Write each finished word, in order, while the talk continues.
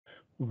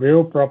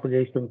wave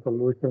propagation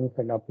solutions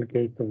and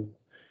applications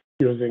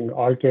using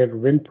Altair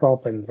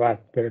WinProp and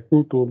RAP. There are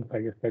two tools,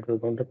 I guess, that we're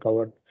going to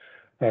cover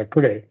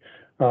today.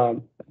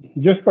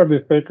 Just for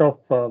the sake of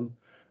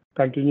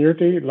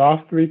continuity,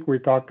 last week we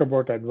talked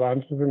about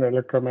advances in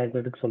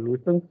electromagnetic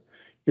solutions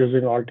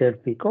using Altair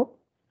FICO.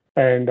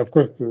 And of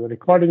course, the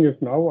recording is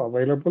now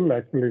available.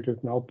 Actually, it is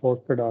now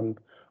posted on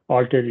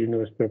Altair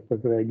University, as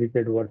an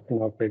edited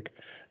version of it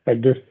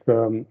at this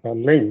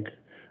link.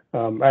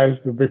 As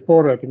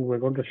before, I think we're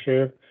going to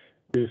share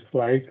these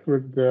slides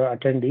with the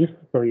attendees,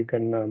 so you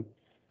can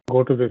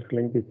go to this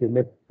link if you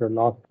missed the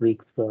last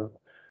week's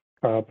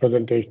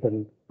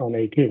presentation on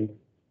 18th.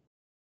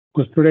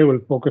 Because today we'll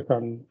focus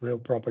on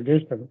wave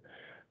propagation.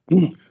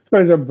 So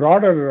as a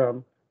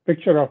broader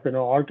picture of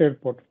Altair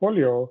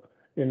portfolio,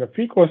 in the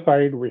FICO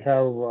side, we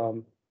have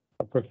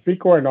of course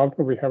FICO, and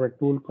also we have a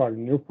tool called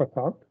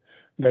NewFacade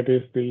that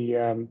is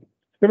the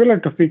similar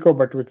to FICO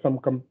but with some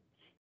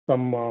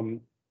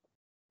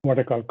what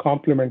I call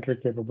complementary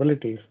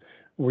capabilities.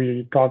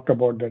 We talked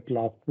about that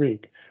last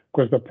week.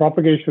 Because the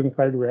propagation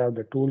side, we have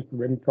the tools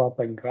WinProp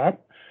and RAP,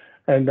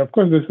 and of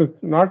course this is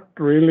not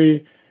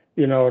really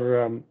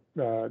the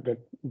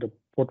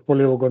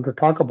portfolio we're going to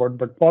talk about,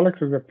 but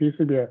POLX is a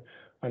PCB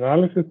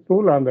analysis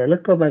tool. On the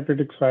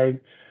electromagnetic side,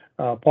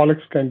 POLX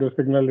can do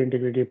signal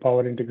integrity,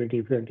 power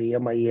integrity,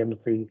 EMI,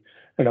 EMC,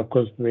 and of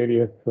course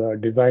various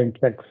design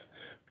checks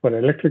for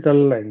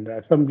electrical and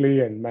assembly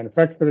and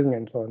manufacturing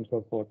and so on and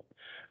so forth.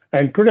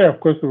 And today, of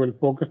course, we will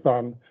focus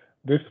on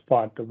this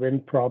part, the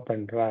WinProp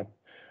and RAP.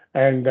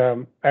 And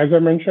as I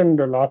mentioned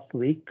last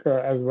week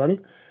as well,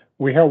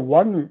 we have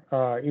one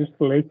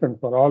installation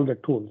for all the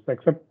tools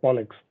except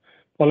POLX.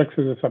 POLX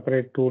is a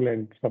separate tool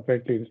and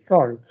separately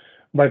installed.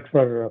 But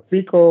for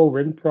FICO,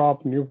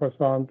 WinProp,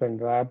 NewFacade, and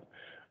RAP,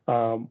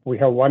 we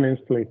have one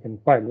installation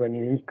file. When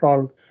you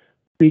install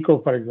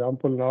FICO, for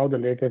example, now the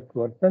latest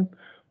version,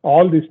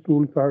 all these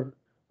tools are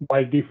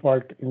by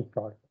default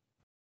installed.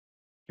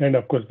 And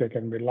of course, they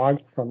can be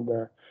launched from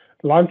the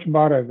launch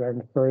bar, as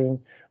I'm showing,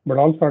 but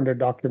also under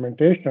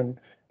documentation,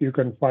 you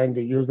can find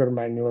the user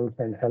manuals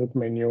and help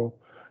menu,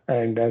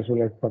 and as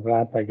well as for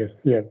RAP, I guess,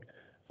 here.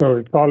 So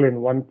it's all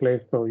in one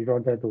place, so you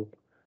don't have to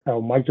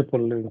have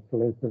multiple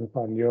installations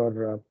on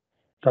your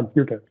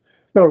computer.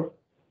 So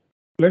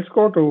let's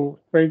go to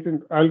straight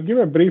in. I'll give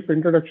a brief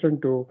introduction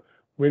to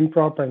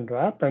WinProp and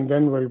RAP, and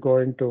then we'll go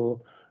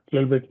into a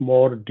little bit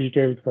more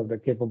details of the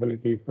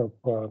capabilities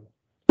of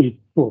each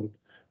tool.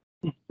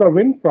 So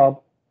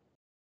WinProp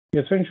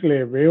is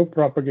essentially a wave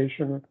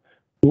propagation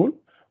tool,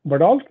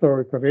 but also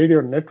it's a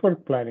radio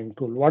network planning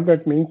tool. What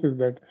that means is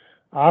that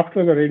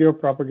after the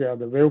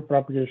the wave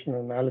propagation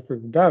analysis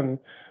is done,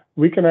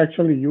 we can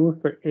actually use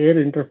the air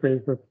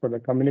interfaces for the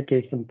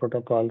communication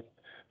protocols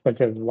such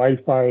as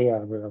Wi-Fi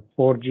or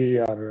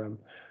 4G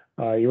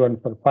or even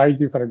for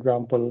 5G, for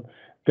example.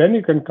 Then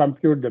you can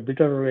compute the bit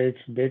rates,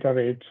 data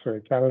rates,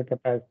 channel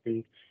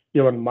capacity,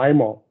 even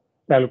MIMO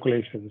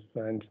calculations,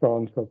 and so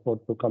on and so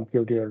forth to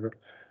compute your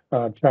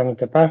channel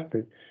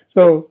capacity.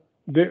 So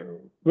the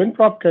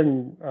WinProp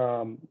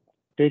can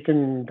take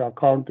into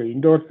account the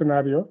indoor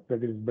scenario,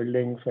 that is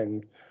buildings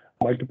and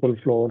multiple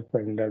floors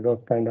and those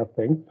kind of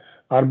things.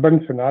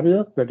 Urban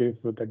scenarios, that is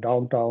with the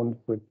downtowns,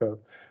 with a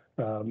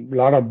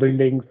lot of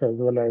buildings, as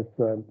well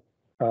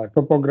as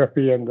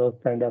topography and those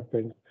kind of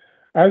things,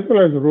 as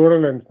well as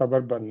rural and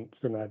suburban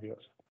scenarios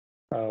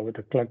with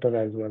the clutter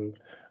as well.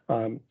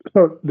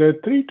 So there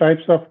are three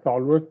types of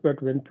solvers that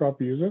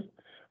WinProp uses.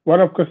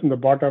 One, of course, in the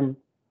bottom,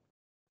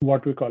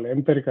 what we call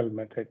empirical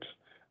methods.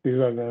 These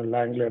are the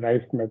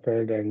Langley-Rice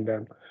method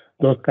and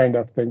those kind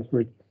of things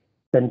which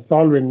can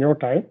solve in no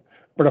time.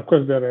 But of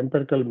course, they're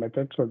empirical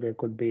methods, so there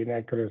could be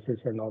inaccuracies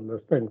and all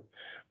those things.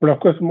 But of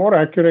course, more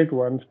accurate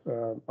ones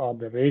are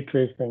the ray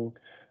tracing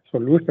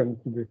solutions.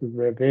 This is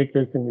where ray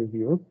tracing is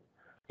used.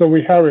 So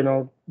we have,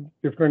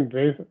 different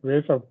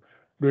ways of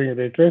doing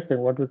ray tracing,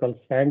 what we call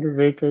standard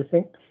ray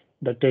tracing,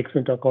 that takes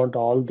into account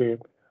all the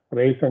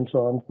rays and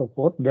so on and so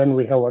forth. Then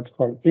we have what's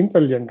called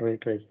intelligent ray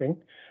tracing.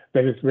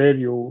 That is where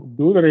you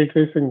do the ray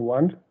tracing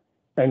once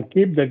and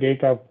keep the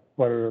data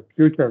for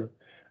future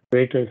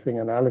ray tracing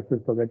analysis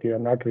so that you are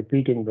not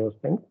repeating those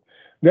things.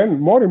 Then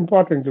more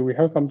importantly, we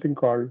have something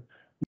called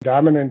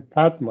dominant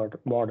path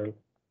model.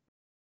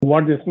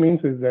 What this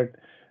means is that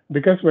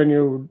because when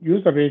you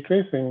use the ray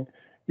tracing,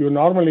 you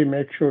normally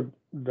make sure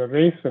the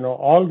rays,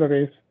 all the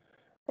rays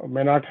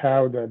may not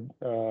have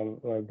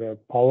the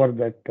power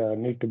that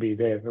need to be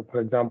there. So for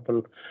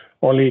example,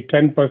 only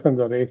 10% of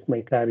the rays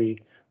may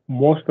carry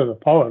most of the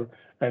power,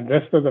 and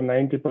rest of the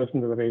 90% of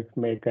the rays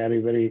may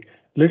carry very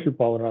little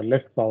power or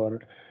less power.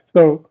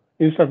 So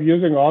instead of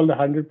using all the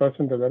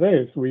 100% of the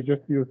rays, we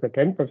just use the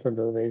 10% of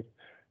the rays,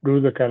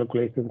 do the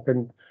calculations.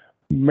 In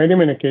many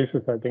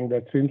cases, I think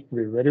that seems to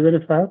be very,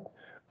 very fast,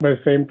 but at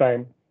the same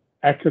time,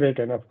 accurate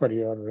enough for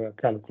your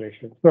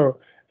calculation. So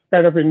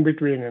kind of in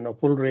between,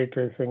 full ray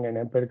tracing and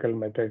empirical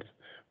methods,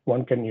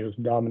 one can use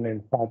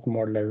dominant path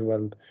model as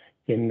well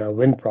in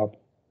WinProp.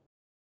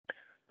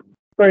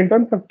 So in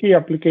terms of key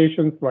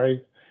applications wise,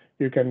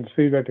 you can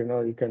see that,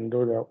 you can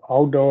do the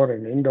outdoor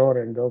and indoor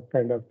and those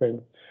kind of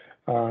things,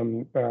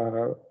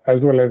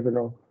 as well as,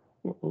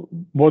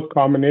 both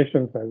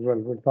combinations as well.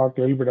 We'll talk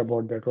a little bit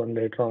about that one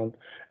later on.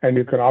 And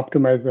you can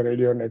optimize the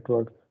radio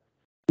networks.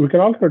 We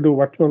can also do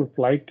virtual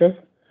flight tests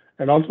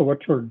and also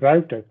virtual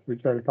drive tests,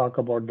 which I'll talk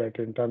about that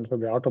in terms of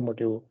the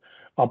automotive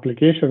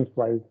applications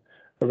wise,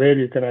 where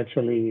you can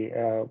actually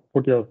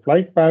put your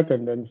flight path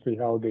and then see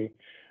how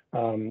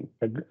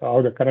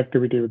how the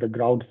connectivity with the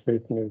ground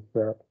station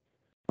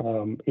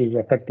is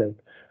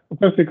affected. Of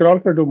course, you can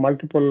also do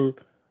multiple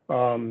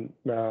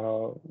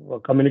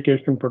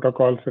communication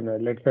protocols in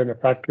let's say in a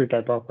factory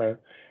type of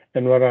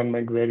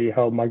environment where you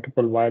have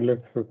multiple wireless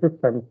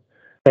systems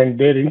and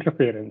their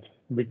interference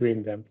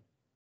between them.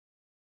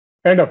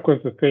 And of course,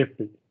 the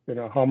safety,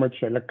 how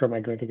much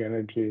electromagnetic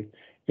energy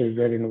is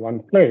there in one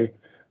place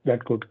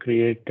that could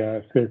create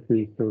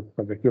safety issues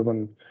for the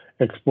human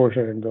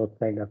exposure and those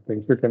kind of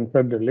things. You can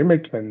set the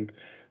limits and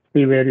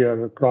see where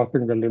you're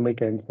crossing the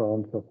limit and so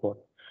on and so forth.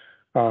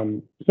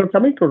 So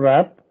coming to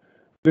RAP,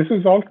 this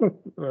is also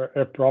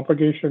a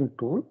propagation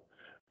tool,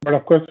 but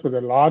of course with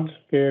a large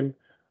scale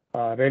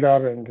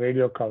radar and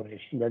radio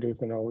coverage. That is,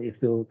 if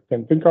you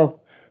can think of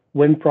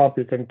WinProp,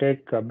 you can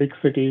take big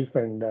cities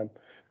and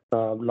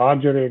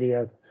larger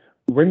areas.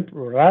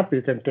 RAP,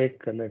 you can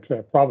take, let's say,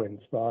 a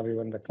province or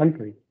even the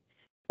country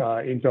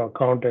into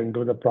account and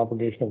do the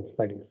propagation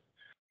studies.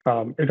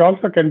 It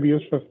also can be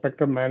used for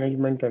spectrum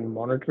management and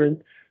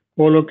monitoring,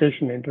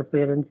 co-location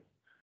interference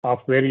of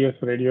various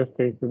radio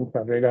stations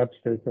or radar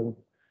stations,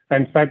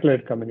 and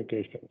satellite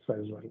communications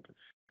as well.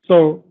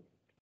 So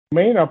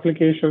main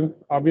applications,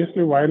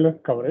 obviously wireless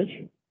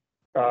coverage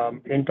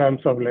in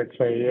terms of, let's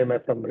say,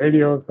 AM/FM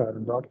radios or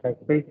broadcast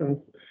stations,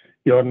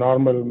 your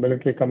normal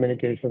military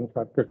communications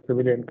or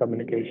civilian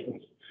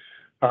communications,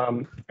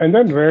 and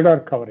then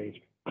radar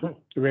coverage,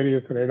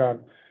 various radar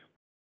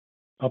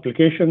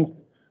applications.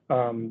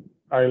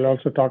 I'll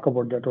also talk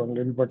about that one a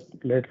little bit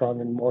later on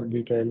in more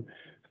detail.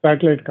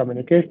 Satellite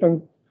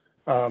communications,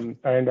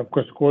 and of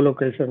course,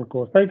 co-location,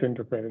 co-site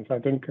interference. I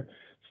think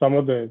some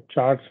of the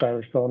charts I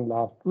was shown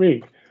last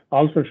week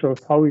also shows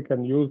how we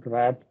can use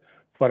RAP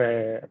for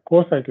a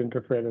co-site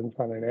interference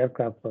on an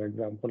aircraft, for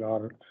example,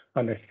 or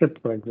on a ship,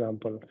 for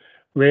example,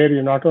 where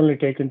you not only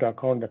take into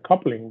account the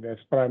coupling, the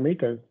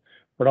parameters,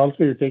 but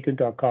also you take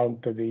into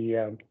account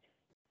the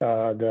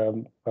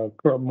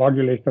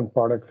modulation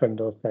products and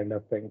those kind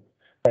of things,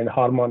 and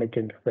harmonic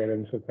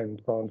interferences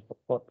and so on and so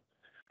forth.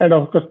 And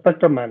of course,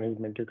 spectrum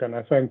management, you can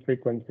assign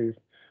frequencies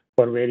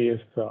for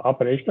various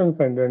operations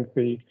and then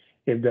see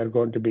if they're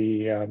going to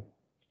be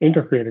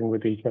interfering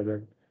with each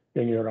other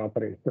in your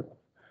operations.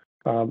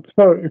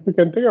 So if you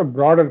can think of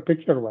broader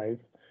picture-wise,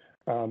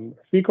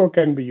 FICO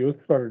can be used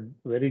for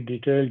very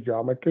detailed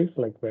geometries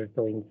like we're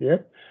showing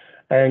here.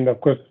 And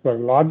of course, for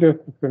larger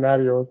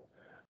scenarios,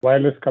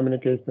 wireless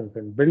communications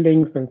in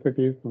buildings and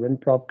cities,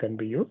 WinProp can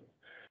be used.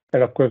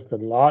 And of course,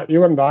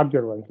 even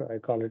larger ones, I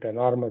call it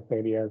enormous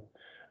areas,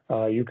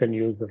 you can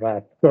use the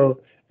RAP. So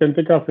you can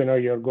think of,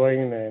 you're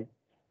going in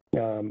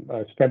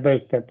a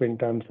step-by-step in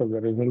terms of the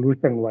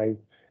resolution-wise.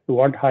 You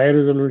want higher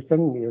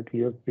resolution, you have to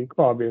use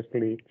FICO.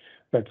 Obviously,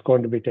 that's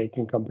going to be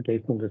taking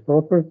computational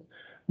resources.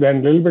 Then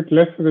a little bit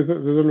less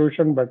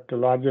resolution, but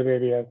larger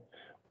areas,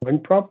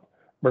 WinProp.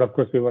 But of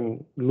course,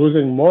 even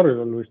losing more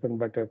resolution,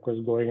 but of course,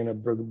 going in a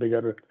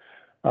bigger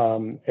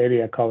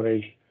area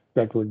coverage,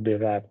 that would be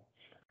RAP.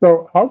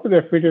 So how do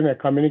they fit in a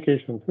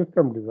communication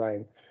system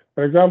design?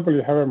 For example,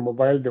 you have a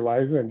mobile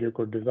device and you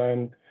could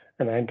design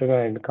an antenna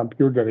and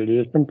compute the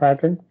radiation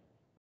pattern.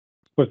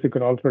 Of course, you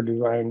can also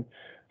design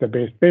the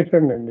base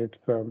station and its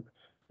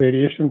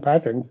radiation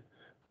patterns.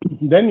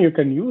 Then you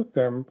can use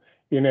them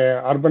in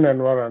an urban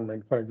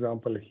environment, for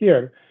example,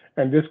 here.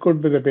 And this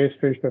could be the base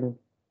station,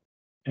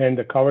 and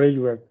the coverage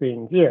we are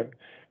seeing here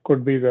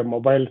could be the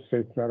mobile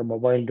station or a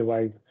mobile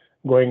device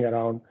going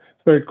around.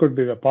 So it could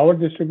be the power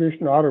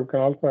distribution, or we can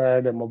also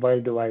add a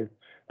mobile device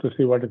to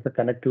see what is the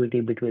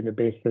connectivity between the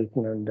base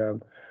station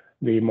and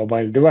the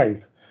mobile device.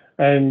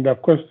 And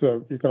of course,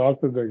 you can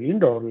also do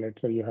indoor.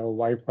 Let's say you have a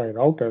Wi-Fi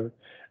router,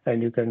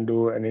 and you can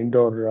do an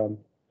indoor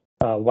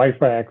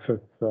Wi-Fi access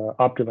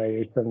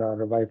optimization or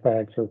a Wi-Fi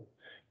access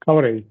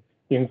coverage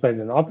inside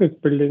an office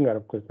building, or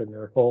of course in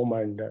your home,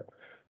 and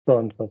so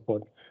on and so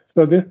forth.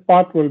 So this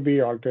part will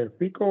be Altair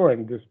FICO,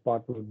 and this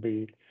part will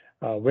be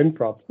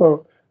WinProp.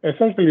 So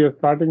essentially, you're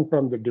starting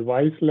from the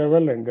device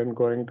level and then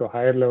going to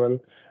higher level,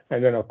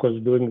 and then of course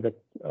doing the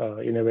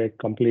in a way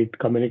complete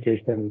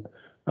communication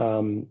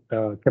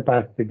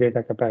capacity,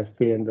 data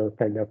capacity, and those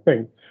kind of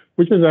things,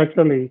 which is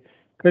actually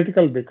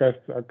critical because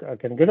I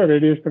can get a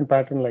radiation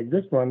pattern like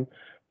this one,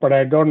 but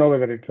I don't know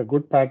whether it's a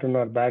good pattern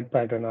or bad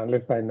pattern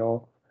unless I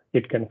know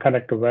it can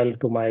connect well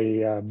to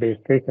my base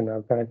station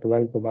or connect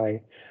well to my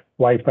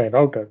Wi-Fi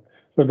router.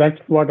 So that's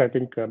what I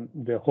think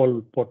the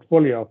whole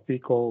portfolio of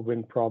FICO,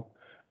 WinProp,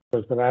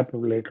 was RAP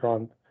later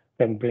on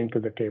can bring to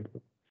the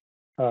table.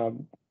 So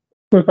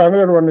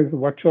another one is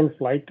virtual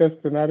flight test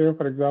scenario,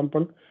 for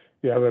example.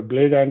 You have a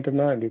blade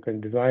antenna and you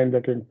can design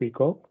that in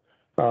FICO.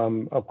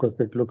 Of course,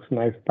 it looks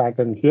nice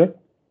pattern here,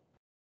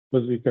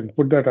 because we can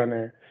put that on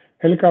a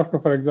helicopter,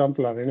 for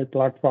example, or any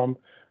platform,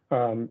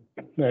 and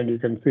you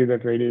can see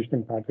that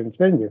radiation pattern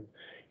changes.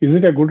 Is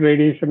it a good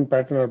radiation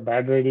pattern or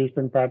bad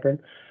radiation pattern?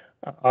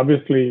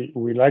 Obviously,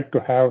 we like to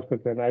have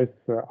such a nice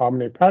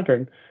omni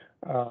pattern.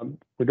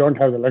 We don't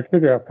have the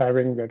luxury of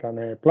having that on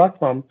a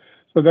platform.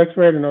 So that's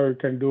where, you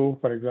can do,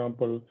 for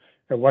example,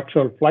 a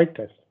virtual flight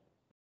test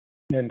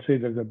and see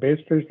there's a base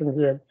station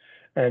here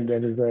and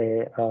there is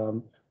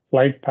a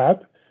flight path,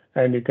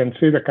 and you can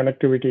see the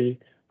connectivity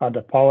or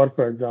the power,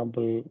 for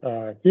example,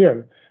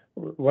 here.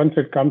 Once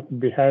it comes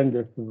behind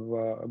this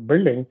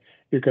building,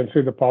 you can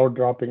see the power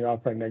dropping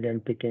off and again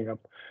picking up.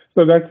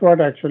 So that's what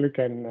actually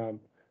can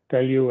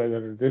tell you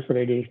whether this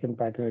radiation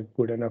pattern is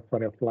good enough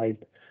for a flight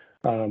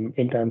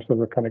in terms of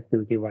the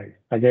connectivity wise.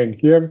 Again,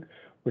 here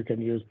we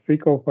can use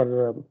FICO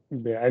for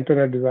the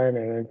antenna design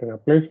and antenna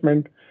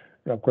placement,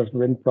 and of course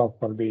WinProp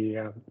for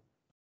the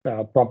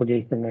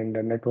propagation and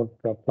the network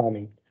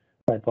planning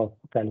type of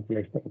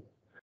calculations.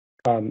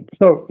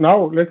 So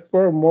now let's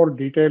go more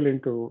detail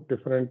into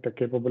different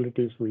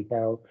capabilities we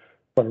have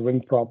for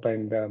WinProp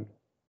and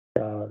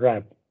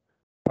RAP.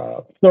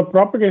 So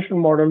propagation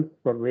models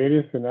for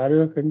various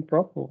scenarios in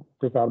prop.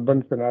 This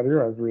urban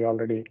scenario, as we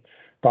already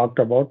talked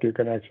about, you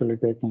can actually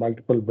take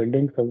multiple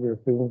buildings as we're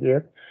seeing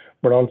here,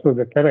 but also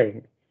the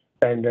terrain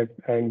and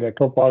the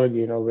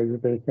topology,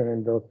 vegetation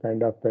and those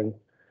kind of things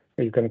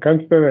you can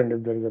consider. And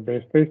if there is a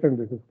base station,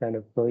 this is kind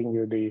of showing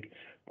you the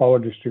power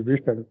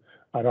distribution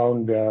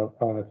around the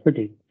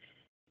city.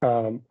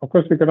 Of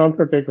course, you can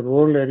also take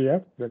rural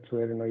areas. That's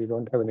where you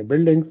don't have any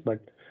buildings, but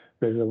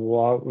there's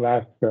a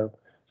vast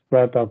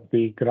spread of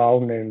the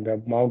ground and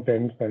the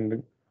mountains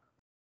and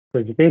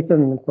vegetation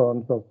and so on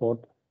and so forth.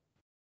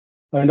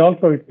 And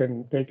also, it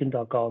can take into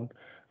account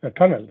the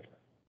tunnels,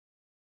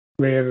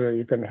 where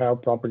you can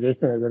have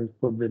propagation, either it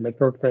could be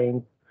metro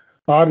trains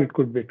or it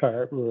could be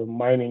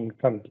mining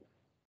tunnels.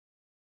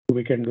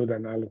 We can do the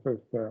analysis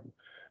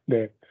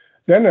there.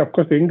 Then, of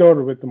course,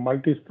 indoor with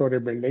multi-story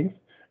buildings,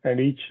 and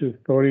each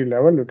story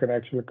level, you can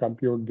actually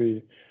compute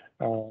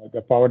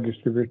the power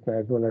distribution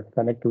as well as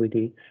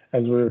connectivity.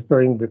 As we were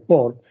showing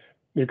before,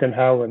 you can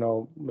have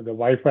the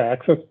Wi-Fi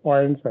access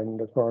points and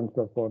so on and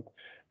so forth,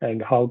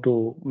 and how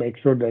to make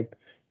sure that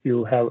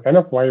you have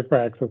enough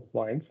Wi-Fi access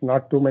points,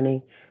 not too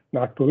many,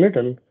 not too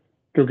little,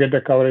 to get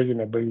the coverage in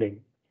a building.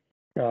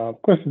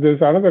 Of course,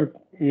 there's another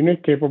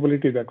unique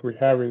capability that we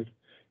have is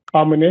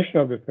combination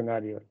of the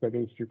scenarios. That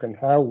is, you can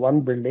have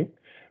one building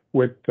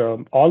with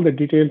all the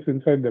details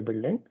inside the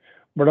building,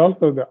 but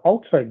also the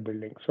outside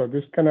building. So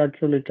this can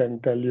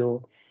tell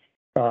you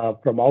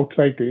from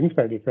outside to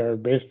inside. If you have a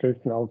base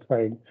station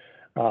outside,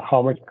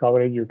 how much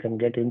coverage you can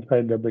get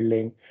inside the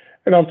building,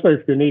 and also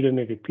if you need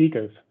any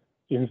repeaters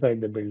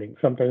inside the building.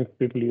 Sometimes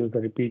people use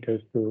the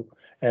repeaters to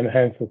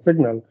enhance the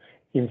signal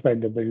inside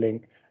the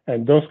building,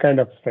 and those kind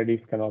of studies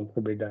can also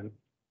be done.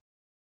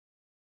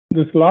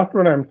 This last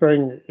one I'm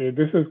showing,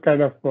 this is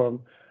kind of,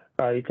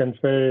 you can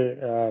say,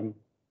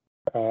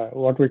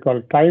 what we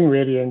call time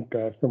variant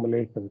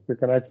simulations. You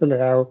can actually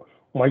have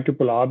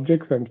multiple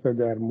objects, and so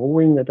they are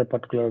moving at a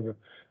particular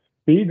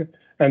speed.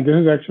 And this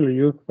is actually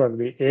used for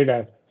the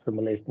ADAS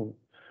simulation,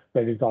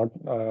 that is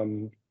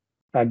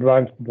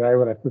advanced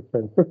driver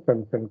assistance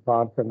systems in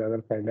cars and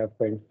other kind of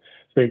things.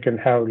 So you can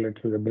have,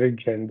 let's say, the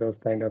bridge and those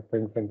kind of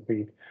things and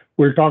see.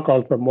 We'll talk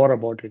also more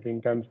about it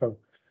in terms of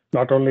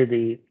not only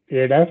the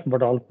ADAS,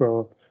 but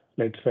also,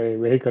 let's say,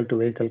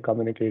 vehicle-to-vehicle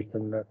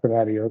communication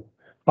scenarios,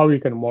 how we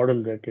can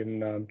model that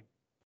in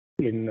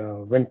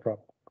WinProp.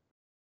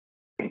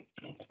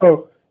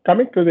 So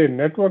coming to the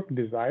network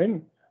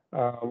design,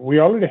 we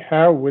already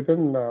have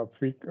within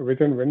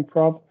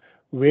WinProp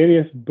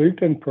various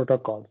built-in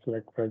protocols,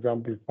 like for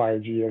example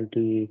 5G,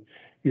 LTE,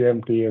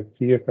 UMTS,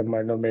 GSM.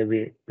 I know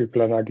maybe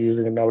people are not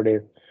using it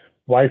nowadays.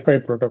 Wi-Fi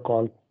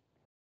protocols,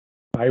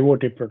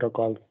 IoT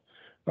protocols,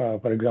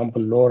 for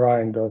example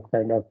LoRa and those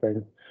kind of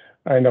things,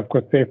 and of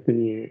course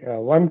safety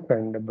ones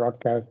and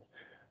broadcast,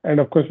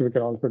 and of course we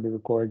can also do the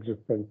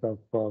coexistence of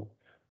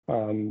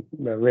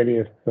the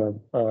various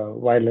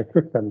wireless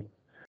systems.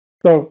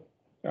 So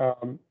how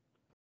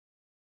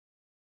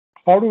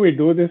do we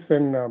do this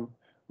in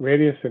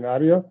various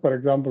scenarios? For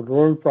example,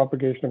 rural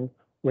propagation,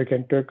 we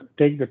can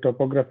take the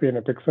topography and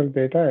the pixel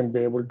data and be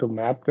able to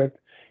map that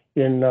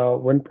in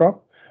WinProp.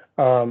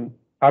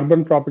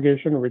 Urban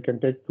propagation, we can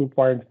take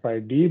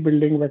 2.5D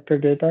building vector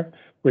data.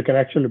 We can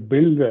actually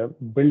build the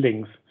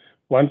buildings.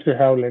 Once you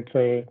have, let's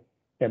say,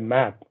 a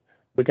map,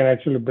 we can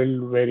actually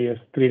build various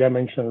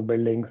three-dimensional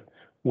buildings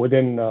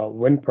within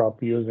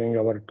WinProp using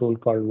our tool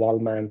called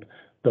Wallman,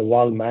 the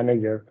Wall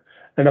Manager.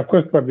 And of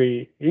course, for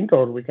the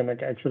indoor, we can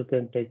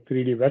take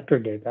 3D vector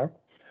data.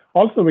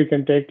 Also, we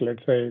can take,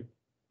 let's say,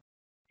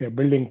 a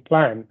building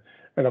plan,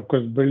 and of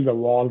course, build the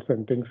walls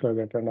and things like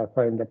that and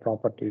assign the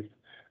properties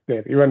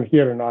there. Even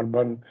here in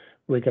urban,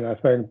 we can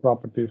assign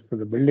properties to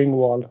the building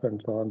walls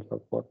and so on and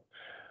so forth.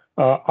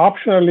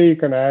 Optionally, you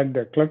can add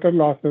the clutter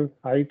losses,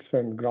 heights,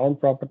 and ground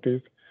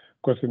properties.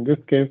 Of course, in this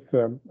case,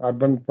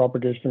 urban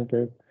propagation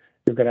case,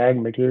 You can add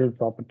material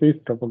properties,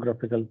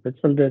 topographical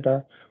pixel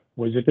data,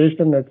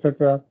 vegetation,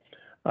 etc.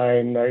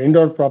 And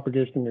indoor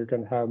propagation, you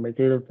can have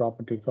material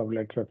properties of,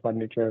 let's say,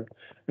 furniture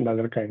and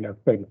other kind of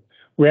things.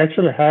 We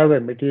actually have a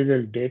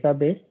material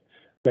database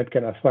that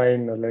can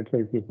assign, let's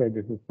say, if you say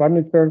this is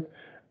furniture,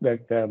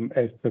 that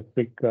a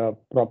specific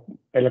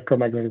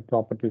electromagnetic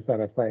properties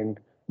are assigned,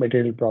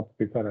 material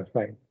properties are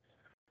assigned.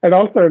 And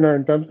also,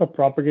 in terms of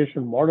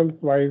propagation models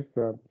wise,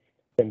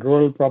 in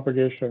rural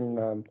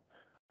propagation,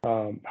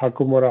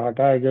 Hakumura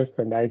Hata, I guess,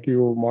 and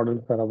ITU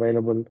models are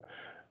available.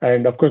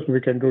 And of course,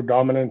 we can do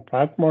dominant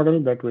path model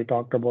that we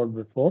talked about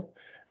before,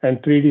 and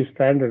 3D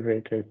standard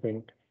ray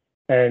tracing.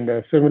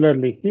 And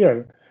similarly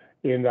here,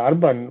 in the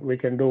urban, we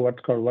can do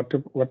what's called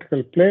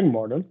vertical plane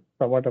model,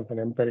 somewhat of an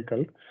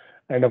empirical,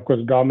 and of course,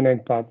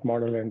 dominant path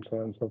model, and so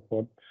on and so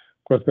forth.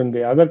 Of course, in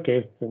the other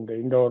case, in the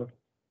indoor,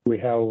 we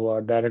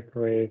have direct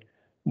ray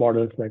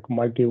models like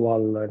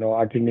multi-wall,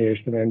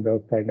 attenuation, and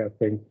those kind of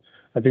things.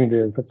 I think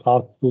there's a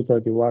class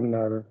 231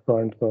 or so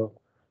and so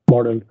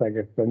models, I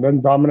guess. And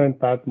then dominant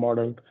path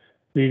model,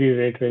 3D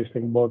ray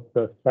tracing, both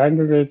the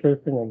standard ray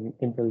tracing and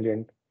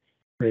intelligent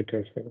ray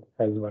tracing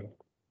as well.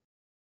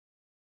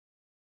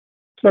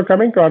 So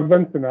coming to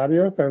urban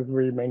scenarios, as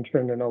we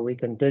mentioned, we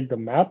can take the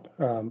map.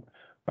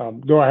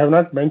 Though I have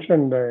not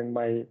mentioned in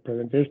my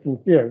presentation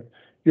here,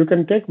 you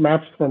can take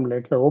maps from,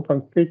 let's say,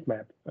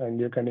 OpenStreetMap, and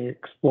you can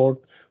export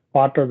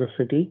part of the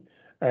city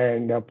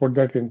and put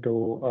that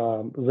into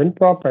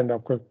WinProp. And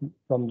of course,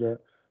 from the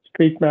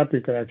street map,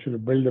 you can actually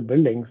build the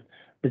buildings,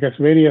 because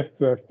various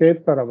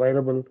shapes are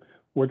available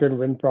within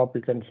WinProp.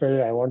 You can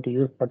say, I want to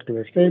use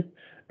particular shape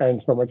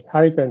and so much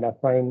height, and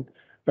assign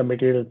the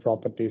material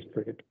properties to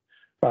it.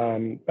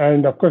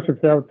 And of course, if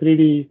you have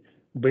 3D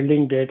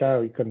building data,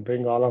 you can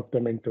bring all of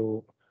them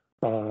into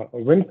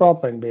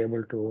WinProp and be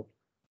able to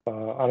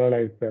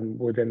analyze them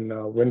within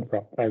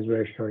WinProp, as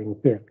we're showing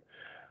here.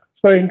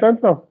 So in terms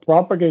of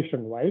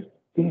propagation wise,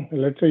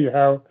 let's say you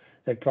have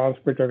a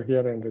transmitter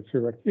here and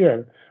receiver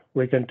here,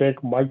 we can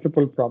take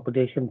multiple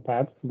propagation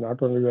paths,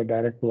 not only the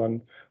direct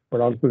one, but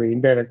also the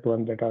indirect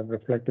one that are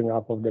reflecting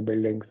off of the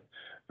buildings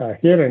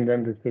here and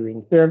then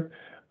receiving here.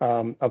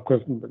 Of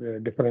course,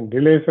 different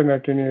delays and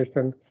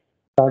attenuation,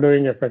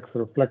 shadowing effects,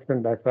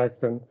 reflection,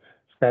 diffraction,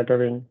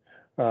 scattering,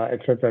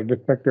 etc.,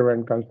 destructive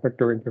and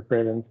constructive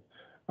interference.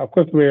 Of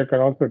course, we can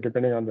also,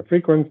 depending on the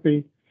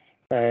frequency,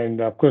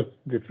 and of course,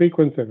 the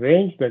frequency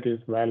range that is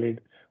valid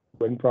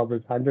WinProp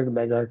is 100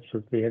 megahertz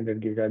to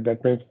 300 gigahertz.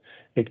 That means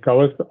it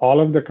covers all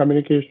of the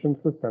communication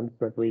systems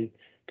that we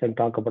can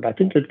talk about. I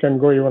think it can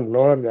go even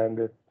lower than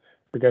this,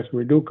 because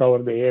we do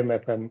cover the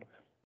AM/FM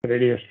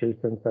radio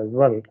stations as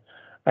well.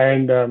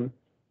 And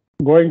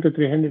going to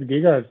 300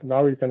 gigahertz,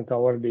 now you can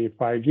cover the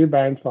 5G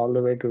bands all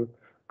the way to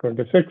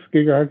 26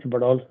 gigahertz,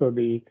 but also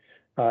the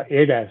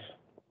ADAS,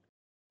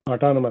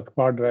 autonomous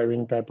car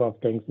driving type of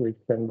things, which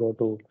can go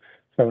to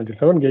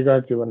 77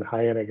 gigahertz, even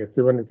higher, I guess.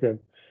 Even if you're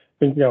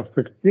thinking of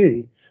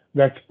 6G,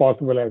 that's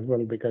possible as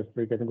well, because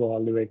we can go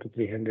all the way to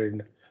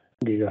 300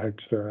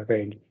 gigahertz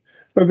range.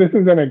 So this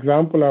is an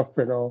example of,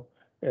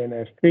 in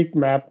a street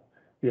map,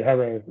 you have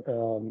a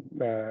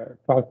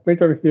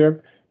transmitter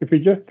here. If you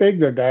just take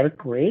the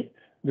direct ray,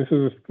 this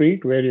is a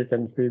street where you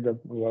can see the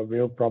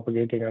wave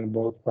propagating on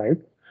both sides.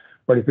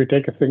 But if you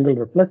take a single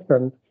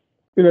reflection,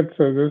 see that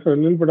there's a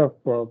little bit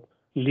of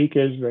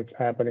leakage that's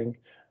happening.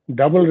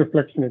 Double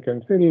reflection, you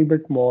can see a little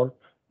bit more.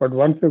 But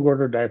once you go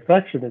to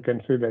diffraction, you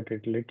can see that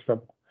it lights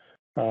up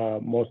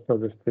most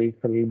of the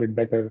streets a little bit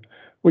better,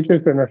 which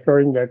is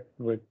showing that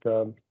with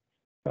the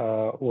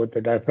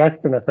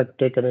diffraction effect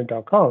taken into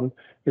account,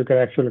 you can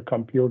actually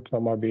compute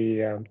some of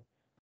the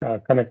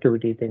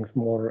connectivity things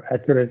more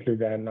accurately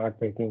than not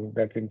taking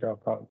that into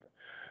account.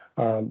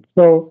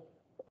 So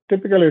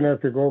typically,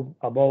 if you go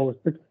above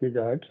 6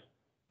 gigahertz,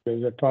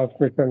 there's a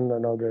transmission,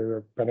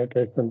 there's a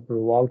penetration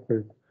through walls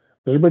is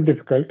a little bit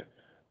difficult.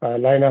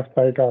 Line of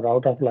sight or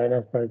out of line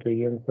of sight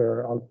regions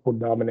output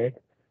dominate.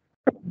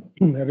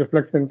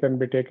 Reflection can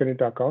be taken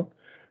into account.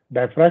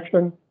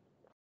 Diffraction,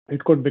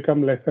 it could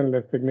become less and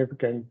less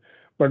significant.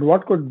 But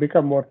what could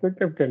become more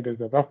significant is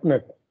the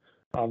roughness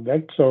of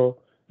that. So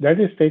that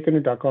is taken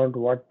into account,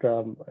 what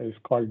is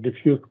called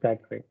diffuse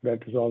scattering.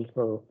 That is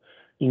also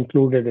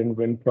included in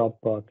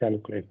WinProp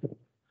calculation.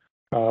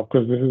 Of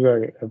course, this is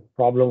a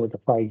problem with the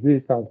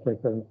 5G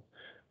transmissions.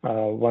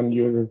 One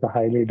uses the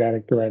highly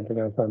directive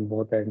antennas on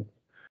both ends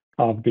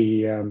of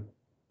the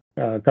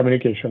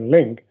communication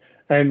link.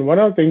 And one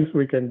of the things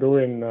we can do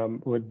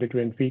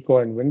between FICO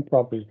and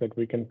WinProp is that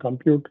we can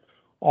compute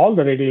all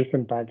the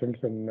radiation patterns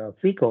in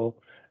FICO,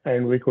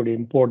 and we could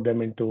import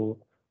them into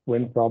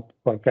WinProp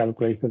for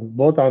calculations,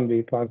 both on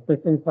the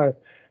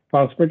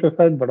transmitter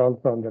side, but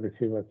also on the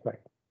receiver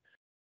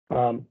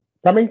side.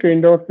 Coming to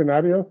indoor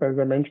scenarios, as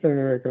I mentioned,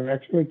 you can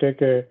actually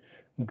take a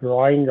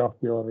drawing of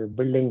your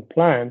building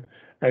plan,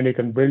 and you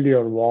can build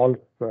your walls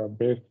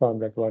based on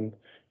that one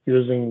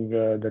using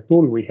the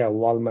tool we have,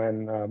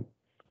 Wallman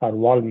or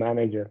Wall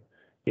Manager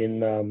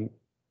in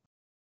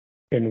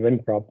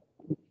WinProp.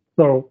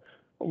 So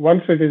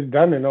once it is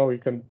done, we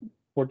can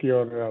put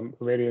your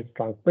various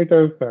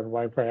transmitters and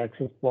Wi-Fi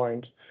access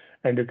points,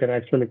 and you can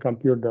actually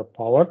compute the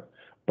power,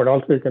 but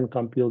also you can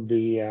compute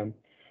the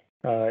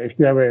if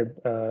you have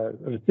a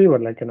receiver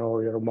like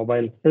your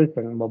mobile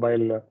station,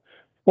 mobile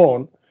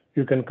phone,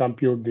 you can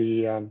compute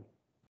the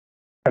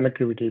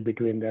connectivity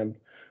between them,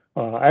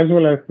 as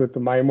well as with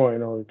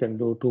MIMO. You can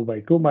do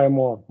 2x2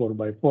 MIMO or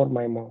 4x4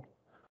 MIMO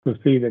to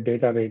see the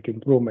data rate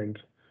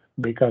improvements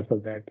because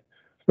of that.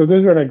 So this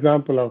is an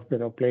example of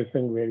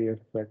placing various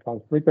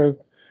transmitters,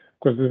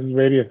 because this is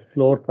various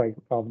floors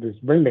of this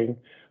building,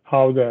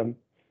 how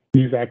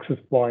these access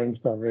points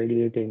are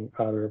radiating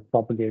or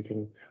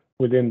propagating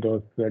within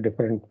those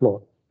different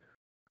floors.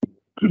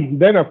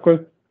 Then, of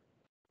course,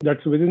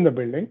 that's within the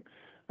building.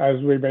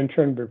 As we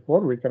mentioned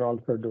before, we can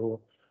also do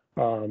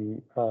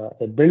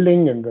a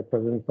building in the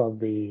presence of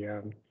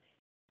the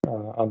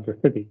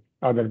city,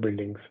 other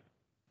buildings,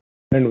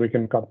 and we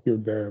can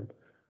compute the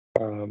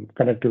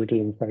connectivity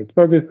inside.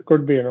 So this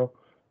could be,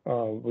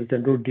 we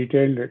can do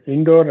detailed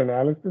indoor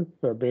analysis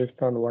based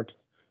on what's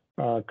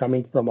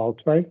coming from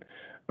outside,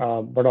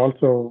 but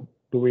also,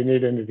 do we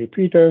need any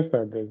repeaters,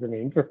 or there's any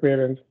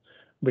interference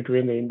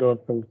between the indoor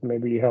cells?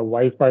 Maybe you have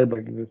Wi-Fi, but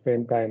at the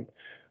same time,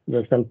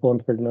 the cell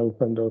phone signals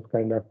and those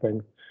kind of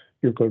things.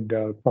 You could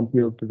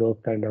compute those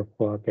kind of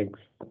things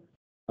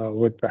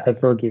with the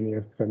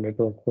heterogeneous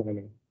network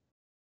planning.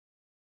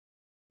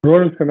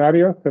 Rural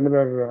scenario,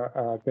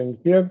 similar thing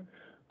here.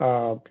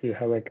 You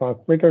have a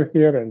transmitter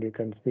here, and you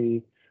can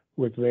see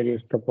with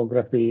various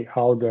topography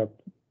how the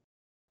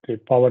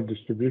power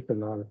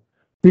distribution or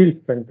field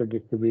strength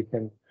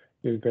distribution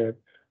is there.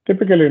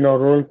 Typically,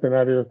 rural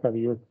scenarios are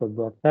used for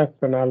broadcast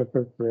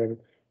analysis, where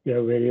you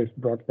have various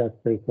broadcast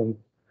stations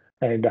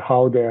and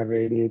how they are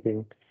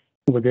radiating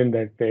within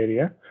that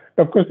area.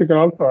 Of course, you can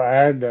also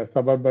add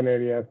suburban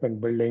areas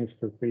and buildings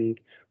to see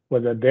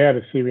whether they are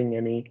receiving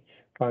any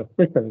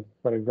transmissions.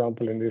 For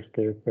example, in this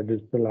case, the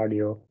digital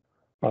audio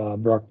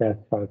broadcast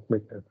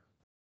transmitters.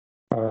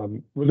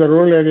 With the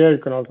rural area,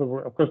 you can also,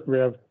 of course, we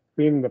have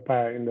seen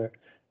in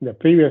the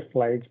previous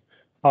slides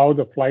how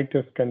the flight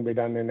test can be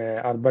done in an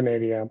urban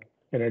area,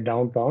 in a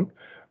downtown.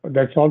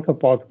 That's also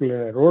possible in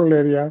a rural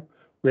area,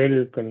 where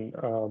you can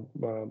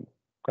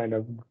kind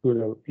of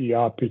do the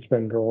ER pitch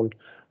and roll.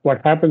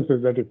 What happens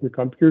is that if you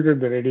computed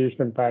the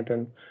radiation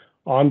pattern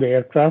on the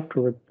aircraft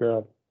with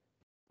the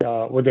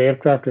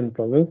aircraft in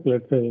presence,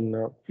 let's say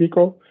in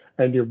FICO,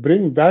 and you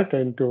bring that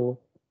into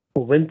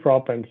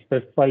WinProp and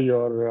specify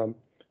your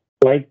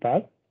flight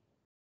path,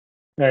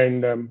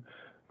 and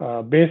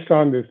based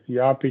on this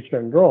ER pitch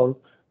and roll,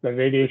 the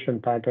radiation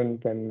pattern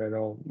can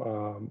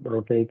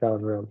rotate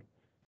or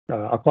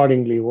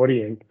accordingly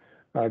orient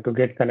to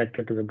get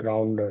connected to the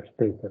ground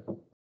station.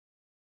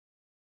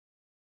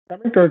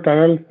 Coming to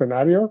tunnel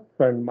scenarios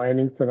and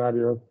mining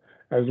scenarios,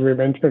 as we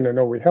mentioned,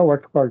 we have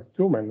what's called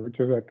QMAN, which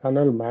is a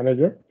tunnel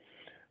manager.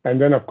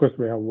 And then, of course,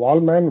 we have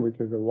Wallman, which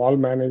is a wall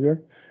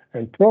manager,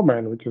 and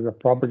ProMan, which is a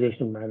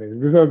propagation manager.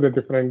 These are the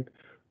different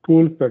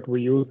tools that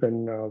we use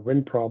in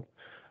WinProp.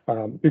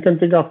 You can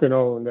think of,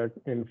 that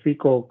in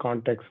FICO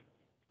context,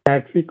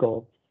 at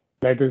FICO,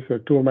 that is a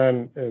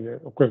two-man.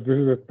 Of course, this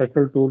is a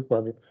special tool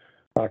for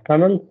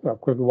tunnels.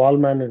 Of course,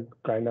 Wallman is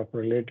kind of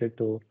related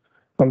to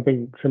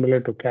something similar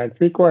to CAD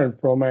FICO, and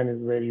ProMan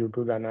is where you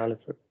do the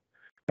analysis,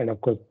 and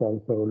of course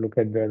also look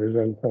at the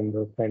results and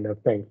those kind of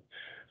things.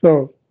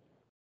 So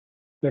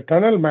the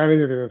tunnel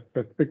manager is a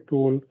specific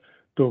tool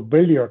to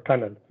build your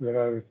tunnels. There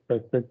are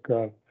specific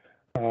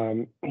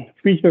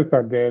features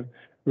are there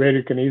where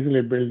you can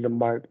easily build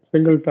a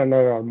single tunnel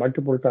or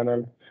multiple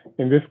tunnels.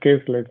 In this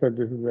case, let's say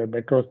this is a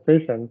metro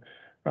station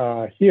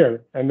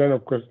here, and then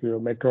of course your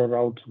metro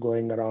routes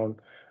going around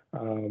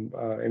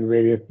in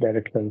various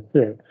directions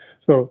here.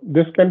 So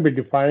this can be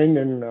defined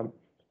in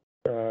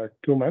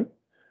QMAN,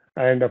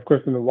 and of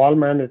course in the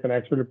Wallman you can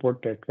actually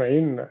put a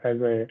train as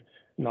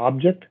an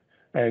object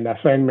and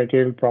assign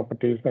material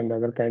properties and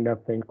other kind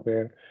of things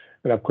there.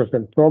 And of course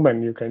in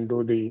ProMan you can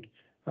do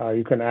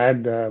you can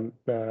add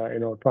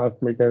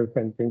transmitters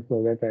and things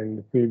like that,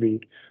 and see the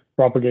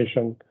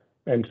propagation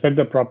and set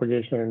the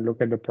propagation and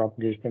look at the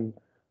propagation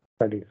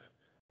studies.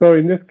 So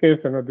in this case,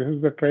 this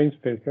is the train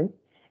station,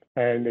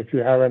 and if you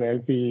have an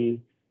LTE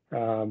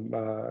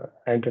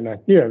antenna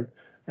here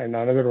and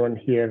another one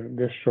here,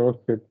 this shows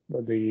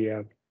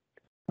the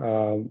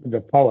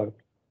power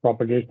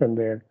propagation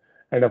there.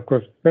 And of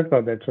course, that's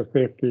a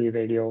safety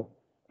radio.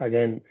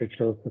 Again, it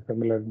shows the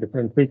similar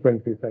different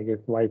frequencies, I guess,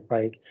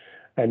 Wi-Fi,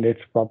 and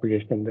its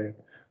propagation there.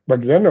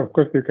 But then, of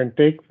course, you can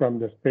take from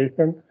the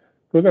station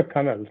to the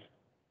tunnels,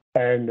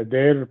 and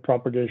their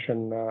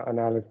propagation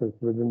analysis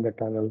within the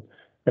tunnel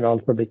can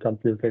also be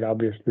computed,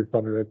 obviously,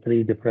 for the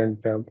three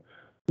different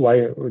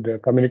the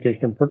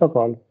communication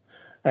protocols.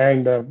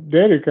 And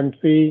there you can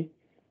see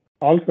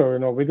also,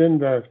 within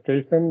the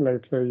station,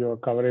 let's say your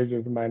coverage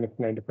is minus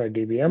 95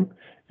 dBm,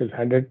 is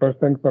 100%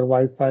 for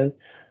Wi-Fi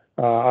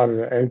or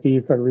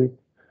LTE service.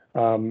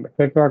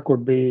 etc.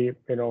 could be,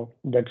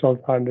 that's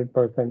also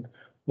 100%.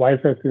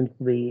 Wi-Fi seems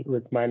to be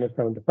with minus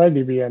 75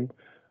 dBm,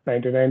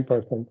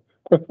 99%.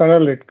 For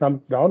tunnel, it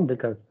comes down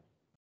because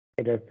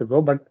it has to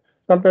go. But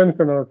sometimes,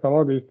 some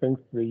of these things,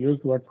 we use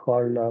what's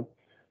called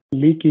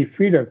leaky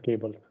feeder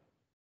cables.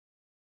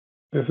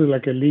 This is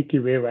like a leaky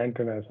wave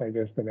antennas, I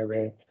guess, in a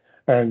way.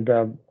 And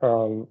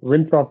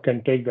WinProp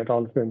can take that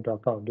also into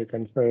account. You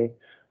can say,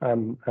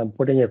 I'm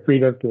putting a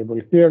feeder cable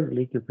here,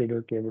 leaky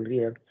feeder cable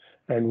here,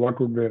 and what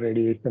would be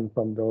radiation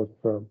from those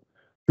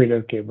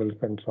feeder cables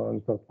and so on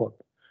and so forth.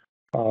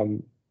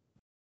 Um,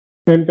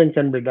 Same thing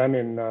can be done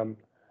in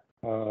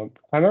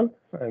tunnels,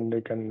 and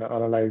they can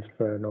analyze,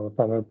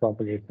 tunnel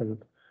propagation.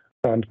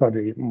 I'm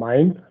sorry,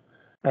 mines,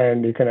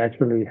 and you can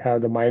actually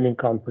have the mining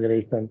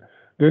configuration.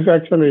 This is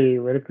actually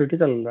very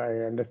critical,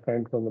 I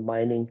understand, from the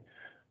mining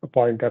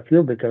point of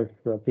view, because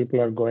people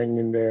are going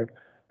in there,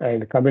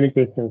 and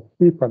communication is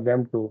key for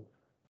them to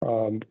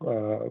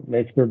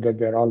make sure that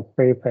they're all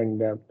safe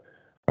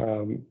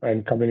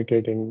and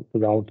communicating to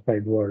the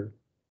outside world.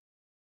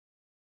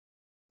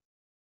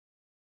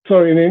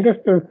 So in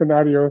industrial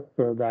scenarios,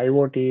 the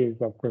IoT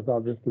is, of course,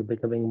 obviously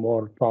becoming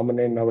more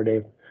prominent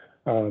nowadays.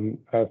 Some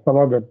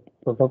of the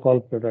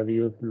protocols that are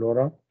used,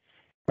 LoRa,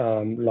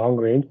 long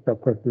range,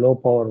 of course, low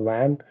power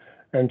WAN,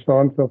 and so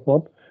on and so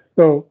forth.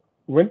 So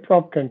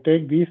WinProp can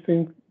take these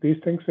things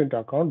into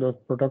account, those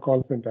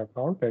protocols into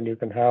account, and you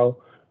can have,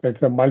 let's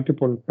say,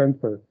 multiple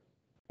sensors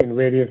in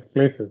various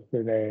places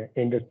in an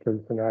industrial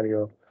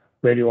scenario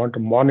where you want to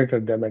monitor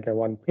them at a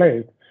one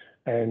place,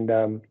 and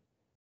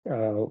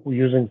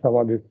using some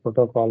of these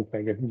protocols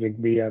like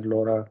Zigbee or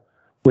LoRa,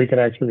 we can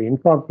actually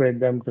incorporate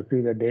them to see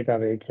the data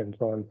rates and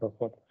so on and so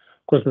forth.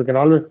 Of course, we can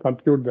always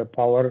compute the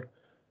power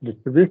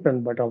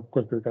distribution, but of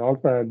course, we can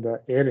also add the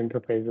air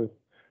interfaces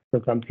to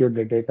compute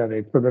the data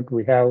rate so that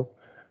we have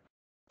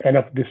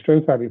enough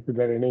distance, or if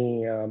there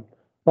any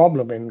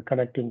problem in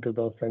connecting to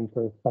those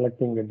sensors,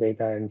 collecting the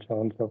data, and so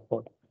on and so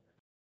forth.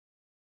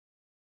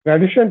 In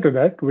addition to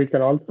that, we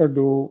can also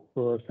do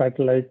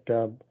satellite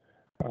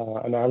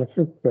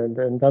analysis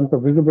in terms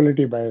of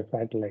visibility by a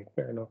satellite,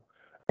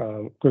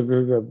 because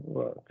this is a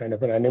kind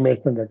of an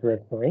animation that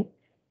we're showing.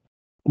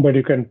 But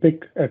you can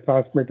pick a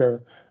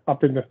transmitter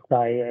up in the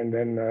sky and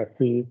then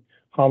see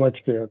how much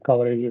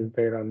coverage is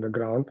there on the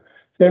ground.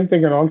 Same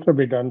thing can also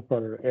be done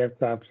for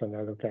aircrafts and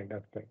other kind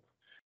of things.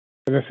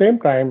 At the same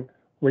time,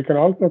 we can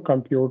also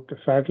compute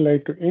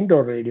satellite to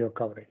indoor radio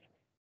coverage.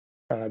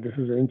 This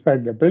is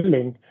inside the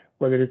building,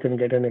 whether you can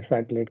get any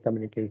satellite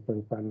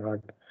communications or not.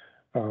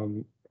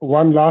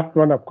 One last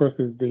one, of course,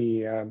 is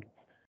the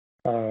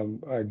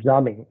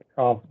jamming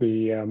of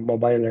the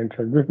mobile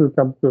entrance. This is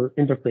comes to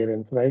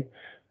interference, right?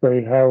 So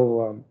you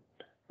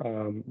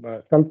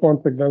have cell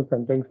phone signals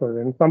and things. So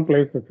in some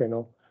places,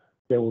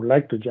 they would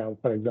like to jam.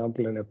 For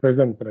example, in a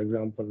prison, for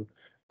example,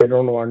 they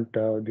don't want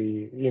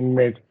the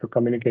inmates to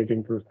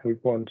communicating through cell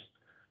phones.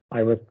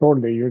 I was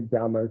told they use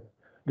jammers.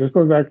 This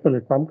was actually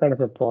some kind of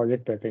a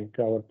project I think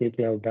our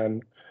people have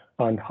done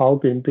on how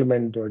to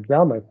implement those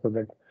jammers so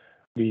that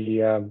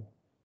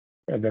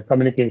the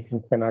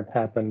communications cannot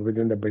happen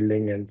within the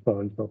building and so on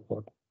and so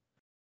forth.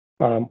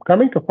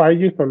 Coming to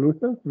 5G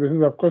solutions, this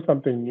is of course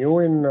something new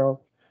in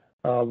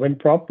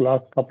WinProp.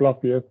 Last couple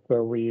of years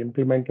we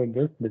implemented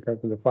this because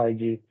of the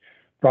 5G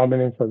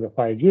prominence of the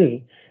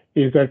 5G.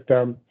 Is that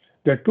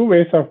there are two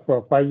ways of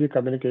 5G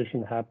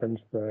communication happens.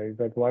 Is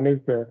that one is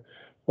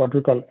what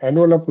we call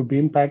envelope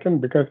beam pattern,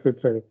 because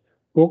it's a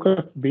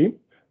focused beam,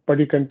 but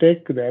you can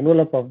take the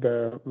envelope of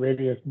the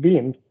various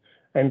beams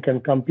and can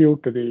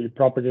compute the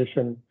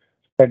propagation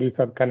studies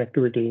or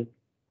connectivity.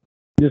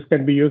 This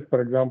can be used,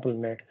 for example,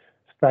 in a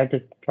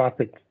static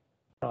traffic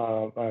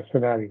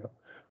scenario.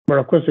 But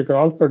of course, you can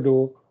also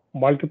do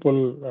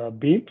multiple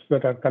beams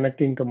that are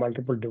connecting to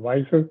multiple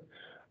devices.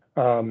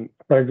 For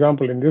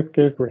example, in this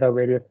case, we have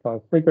various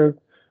transmitters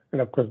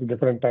and of course,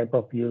 different type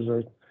of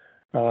users.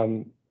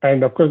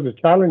 And of course, the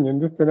challenge in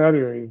this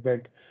scenario is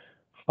that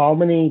how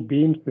many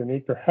beams you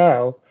need to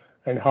have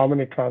and how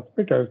many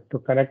transmitters to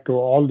connect to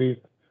all these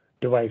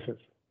devices.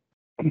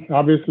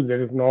 Obviously,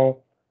 there is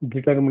no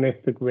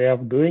deterministic way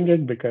of doing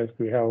it because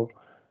we have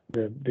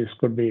this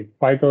could be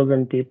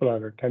 5,000 people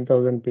or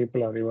 10,000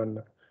 people or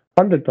even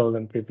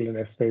 100,000 people in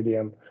a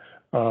stadium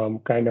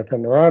kind of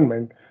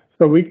environment.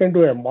 So we can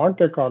do a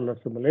Monte Carlo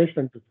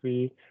simulation to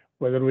see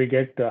whether we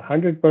get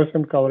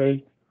 100%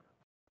 coverage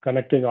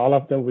connecting all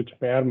of them, which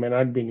may or may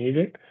not be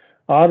needed,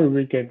 or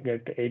we can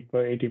get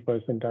 80%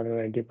 or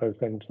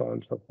 90%, so on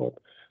and so forth.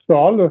 So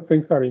all those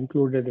things are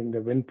included in the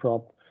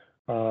WinProp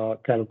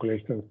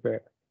calculations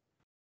there.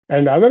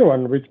 And the other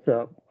one, which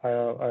I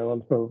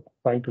also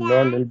trying to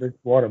learn a little bit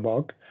more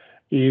about,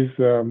 is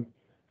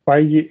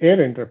 5G air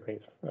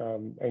interface.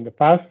 In the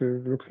past,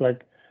 it looks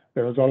like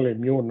there was only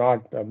mu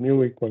naught,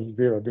 mu equals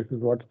 0. This is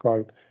what's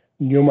called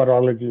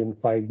numerology in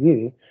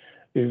 5G,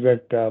 is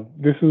that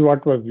this is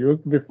what was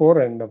used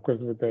before, and of course,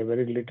 with a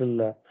very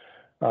little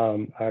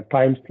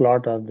time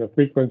slot or the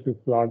frequency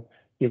slot,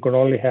 you could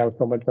only have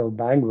so much of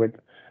bandwidth.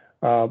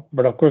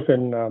 But of course,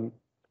 in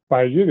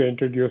 5G, they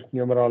introduced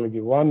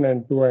numerology 1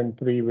 and 2 and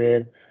 3,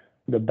 where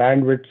the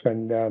bandwidths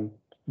and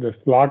the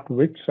slot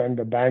widths and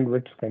the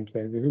bandwidths can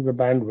change. This is the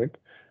bandwidth.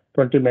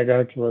 20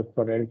 megahertz was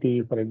for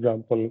LTE, for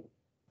example.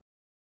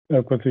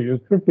 Of course, you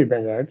use 50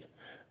 megahertz.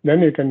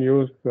 Then you can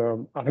use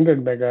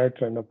 100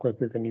 megahertz, and of course,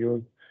 you can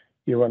use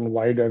even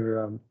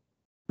wider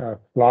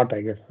slot,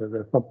 I guess,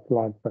 the sub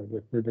slots, I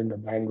guess, within the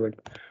bandwidth.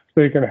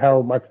 So you can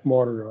have much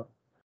more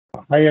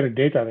higher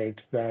data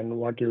rates than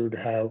what you would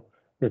have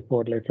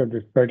before. Let's say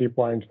this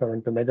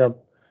 30.72 mega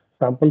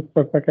samples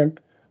per second.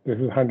 This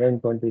is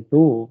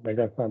 122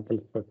 mega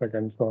samples per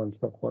second, so on and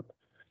so forth.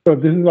 So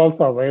this is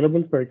also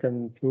available, so you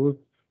can choose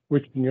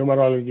which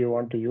numerology you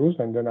want to use,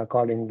 and then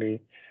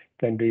accordingly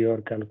can do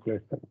your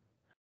calculation.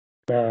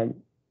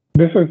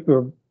 This is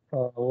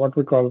what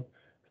we call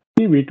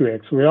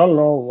CV2X. We all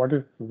know what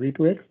is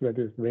V2X, that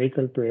is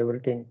vehicle to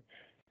everything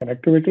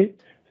connectivity.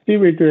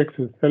 CV2X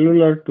is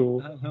cellular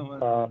to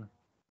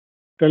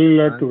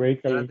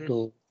vehicle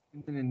to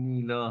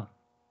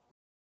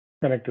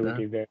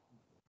connectivity there.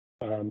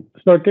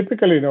 So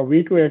typically,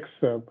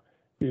 V2X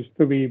used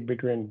to be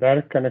between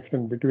direct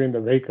connection between the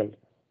vehicles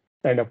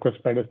and of course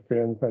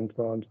pedestrians and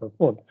so on and so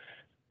forth.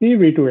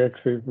 CV2X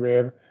is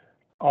where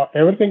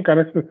everything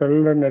connects to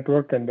cellular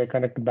network and they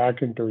connect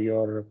back into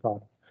your car.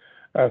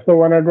 So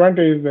one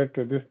advantage is that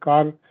this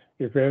car,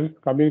 if it has to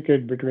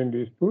communicate between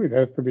these two, it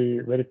has to be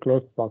very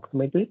close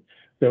proximity.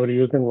 They were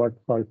using what's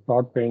called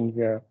short range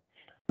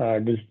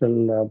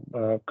digital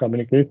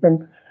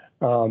communication.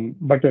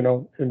 But in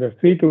the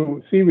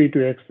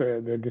CV2X,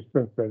 the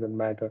distance doesn't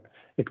matter.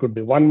 It could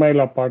be 1 mile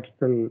apart,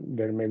 still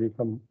there may be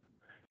some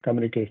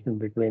communication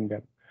between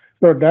them.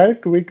 So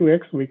direct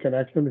V2X, we can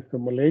actually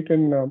simulate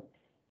in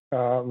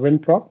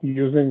WinProp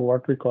using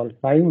what we call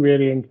time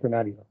variant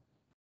scenario,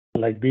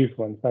 like these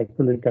ones.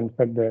 Actually, you can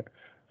set the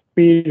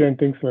speed and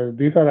things like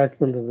these are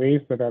actually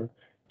rays that are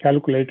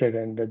calculated,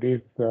 and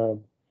these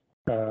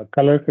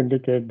colors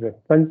indicate the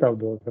strength of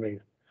those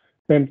rays.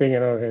 Same thing,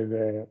 has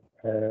a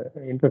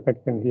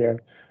intersection here,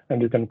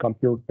 and you can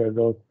compute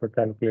those for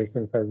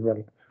calculations as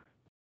well.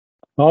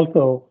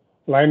 Also,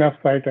 line of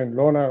sight and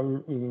no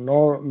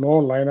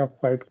line of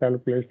sight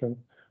calculations.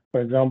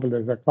 For example,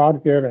 there's a car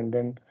here and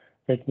then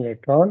taking a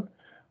turn.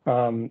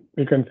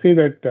 You can see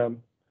that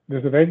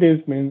this red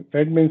means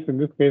in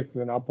this case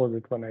is an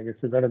opposite one. I guess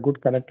you got a good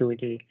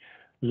connectivity,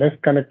 less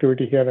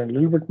connectivity here, and a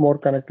little bit more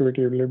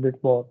connectivity, a little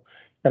bit more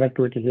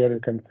connectivity here.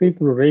 You can see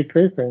through ray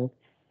tracing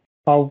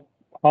how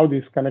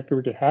this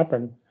connectivity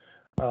happens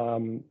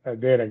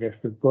there. I guess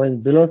it's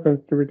going below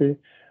sensitivity,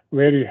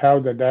 where you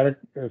have the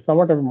direct,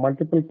 somewhat of a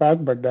multiple path,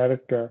 but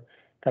direct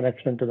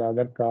connection to the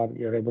other car.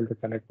 You're able to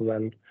connect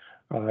well,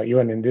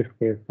 even in this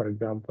case, for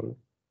example.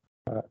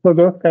 So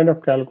those kind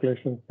of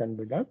calculations can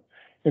be done.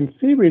 In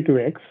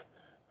CV2X,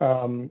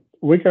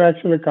 we can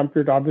actually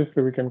compute,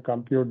 obviously we can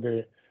compute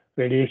the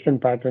radiation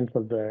patterns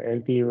of the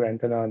LTE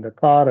antenna on the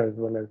car as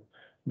well as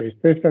base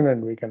station,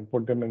 and we can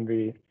put them in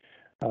the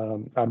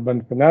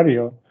urban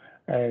scenario.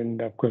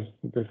 And of course,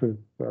 this is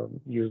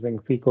using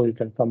FICO, you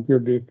can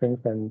compute these things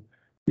and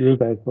use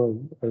as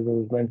I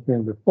was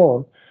mentioning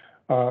before.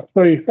 So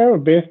if you have a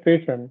base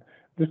station,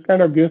 this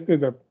kind of gives you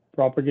the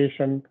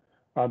propagation,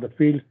 the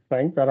field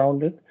strength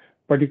around it,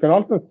 but you can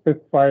also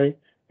specify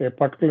a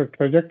particular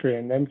trajectory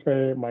and then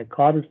say my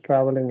car is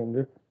traveling in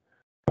this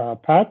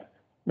path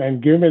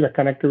and give me the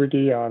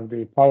connectivity or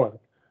the power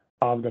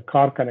of the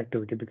car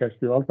connectivity, because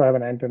you also have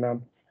an antenna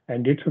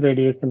and its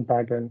radiation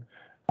pattern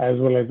as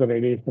well as the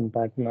radiation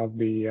pattern of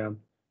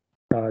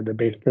the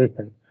base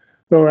station.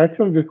 So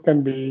actually this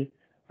can be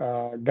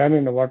done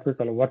in what we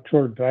call a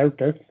virtual drive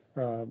test.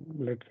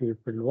 Let's see if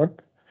it will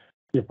work.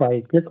 If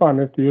I click on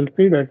it, you'll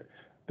see that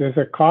there's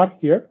a car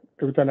here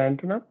with an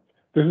antenna.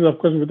 This is of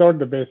course without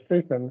the base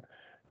station.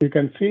 You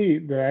can see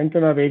the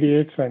antenna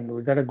radiates and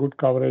we got a good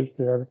coverage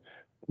here.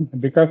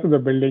 Because of the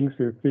buildings,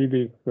 you see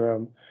these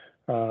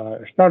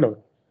shadows.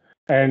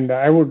 And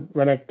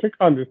when I click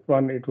on this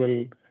one, it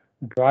will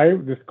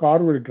drive, this car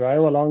will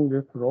drive along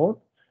this road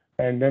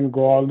and then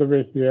go all the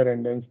way here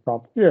and then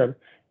stop here.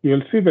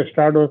 You'll see the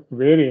shadows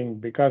varying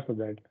because of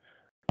that.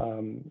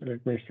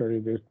 Let me show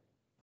you this.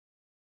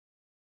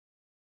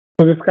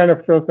 So this kind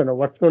of shows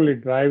virtually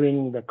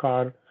driving the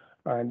car.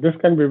 And this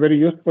can be very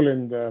useful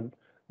in the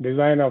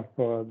design of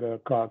the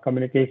car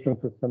communication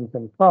systems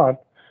and cars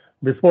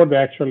before they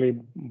actually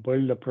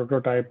build a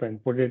prototype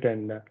and put it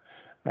and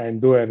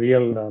do a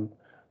real-time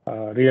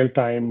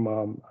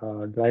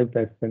drive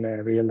test in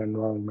a real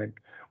environment.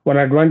 One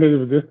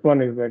advantage of this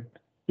one is that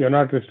you're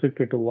not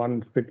restricted to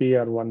one city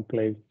or one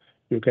place.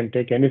 You can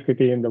take any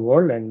city in the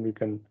world and you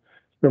can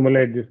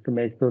simulate this to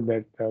make sure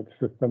that the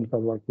systems are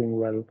working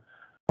well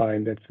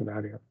in that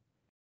scenario.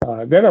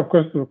 Then, of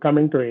course,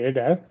 coming to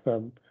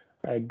ADAS,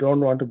 I don't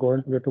want to go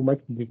into too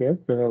much details.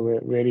 There are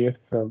various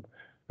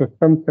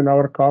systems in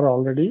our car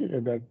already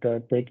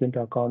that take into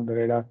account the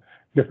radar,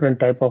 different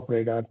type of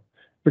radar.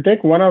 To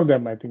take one of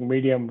them, I think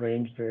medium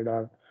range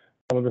radar,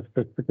 some of the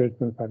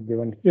specifications are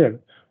given here.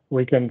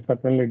 We can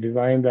certainly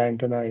design the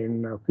antenna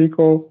in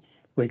FICO.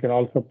 We can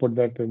also put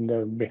that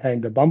in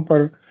behind the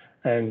bumper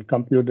and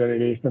compute the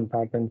radiation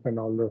patterns and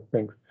all those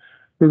things.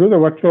 To do the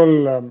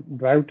virtual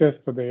drive test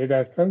for the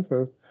ADAS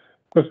sensors,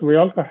 because we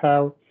also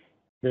have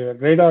the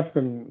radars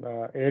and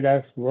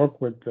ADAS work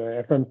with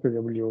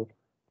FMCW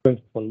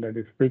principle, that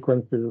is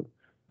frequency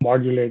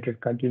modulated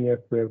continuous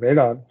wave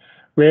radar,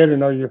 where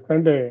you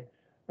send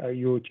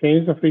you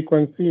change the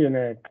frequency in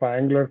a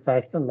triangular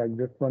fashion like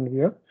this one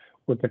here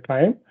with the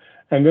time,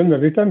 and then the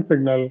return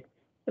signal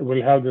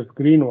will have this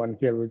green one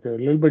here which is a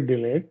little bit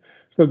delayed.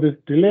 So this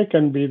delay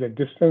can be the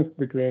distance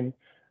between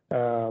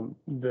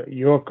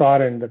your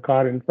car and the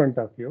car in front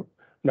of you.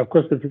 And of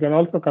course, if you can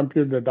also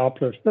compute the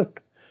Doppler shift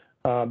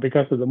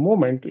because of the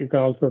movement, you can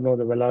also know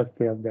the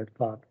velocity of that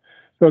car.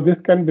 So this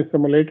can be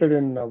simulated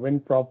in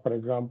WinProp, for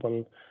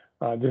example.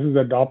 This is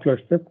a Doppler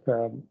shift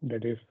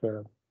that is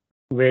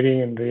varying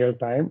in real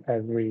time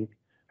as we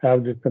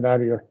have this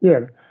scenario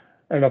here.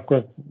 And of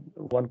course,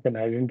 one can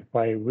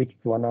identify which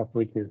one of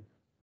which is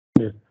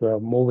this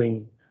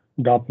moving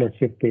Doppler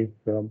shift is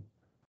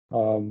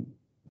um,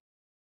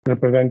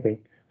 representing.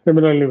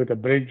 Similarly, with a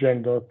bridge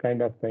and those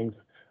kind of things,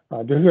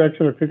 this is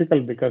actually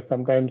critical because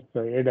sometimes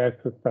ADAS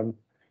systems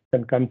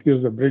can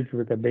confuse the bridge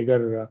with a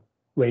bigger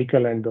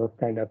vehicle and those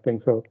kind of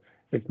things. So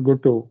it's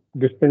good to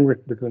distinguish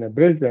between a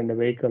bridge and a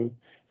vehicle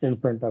in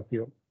front of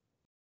you.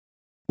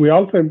 We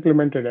also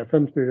implemented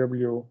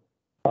FMCW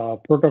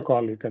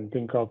protocol you can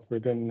think of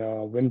within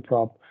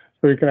WinProp.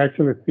 So you can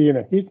actually see in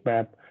a heat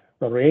map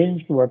the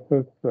range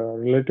versus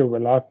relative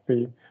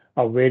velocity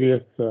of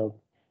various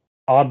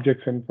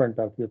objects in front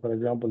of you. For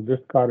example, this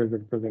car is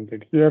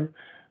represented here.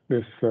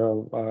 This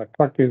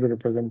truck is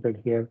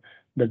represented here.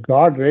 The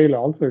guardrail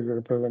also is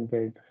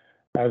represented,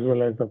 as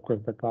well as, of course,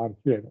 the car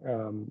here,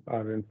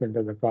 or in front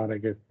of the car, I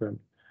guess.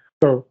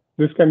 So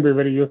this can be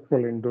very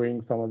useful in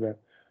doing some of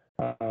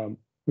the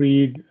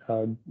read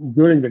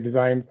during the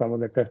design, some of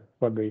the tests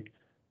for the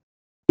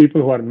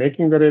people who are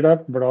making the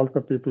radar, but also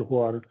people who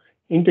are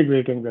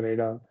integrating the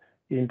radar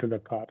into the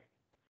car.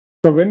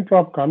 So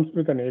WinProp comes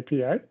with an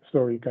API,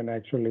 so you can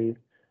actually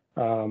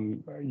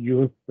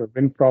use the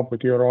WinProp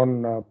with your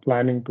own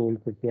planning tools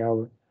if you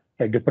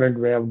have a different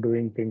way of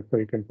doing things. So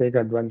you can take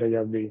advantage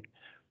of the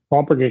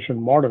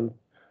propagation models,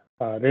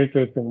 ray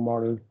tracing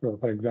models. So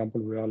for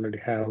example, we already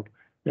have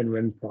in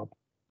WinProp.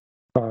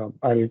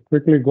 I'll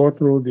quickly go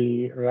through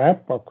the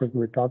RAP. Of course,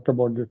 we talked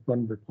about this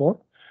one before.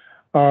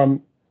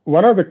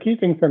 One of the key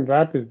things in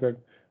RAP is that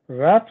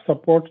RAP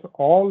supports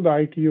all the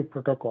ITU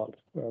protocols,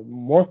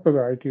 most of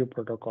the ITU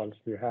protocols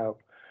we have.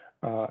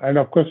 And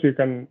of course, you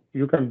can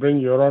bring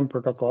your own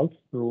protocols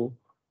through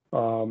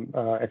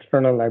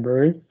external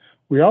libraries.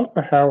 We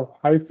also have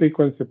high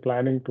frequency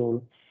planning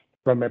tool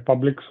from a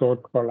public source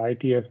called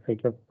ITS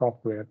HF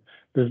software.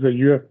 This is a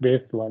US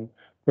based one.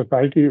 So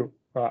ITS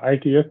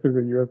is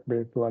a US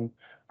based one.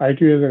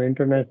 ITU is an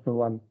international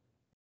one.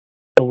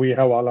 So we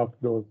have all of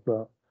those.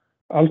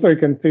 Also, you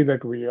can see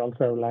that we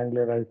also have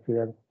Langley-Rice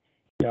here,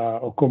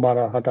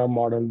 Okumura Hata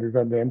model. These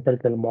are the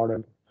empirical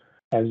models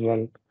as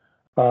well.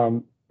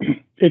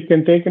 It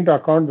can take into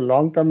account the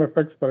long-term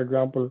effects, for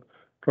example,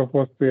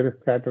 troposphere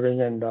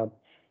scattering and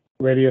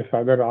various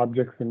other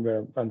objects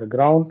on the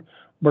ground,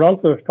 but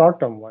also the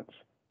short-term ones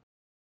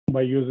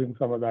by using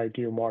some of the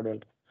ITU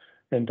models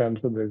in terms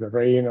of the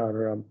rain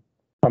or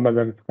some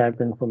other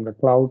scattering from the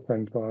clouds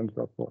and so on and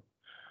so forth.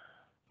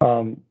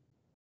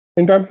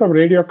 In terms of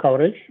radio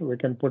coverage, we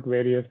can put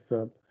various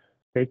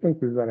stations.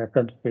 These are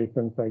FM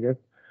stations, I guess.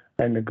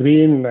 And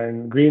green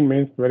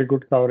means very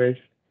good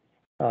coverage.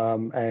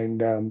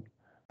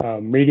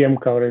 Medium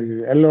coverage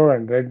is yellow,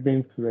 and red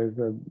means there's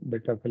a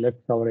bit of less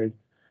coverage.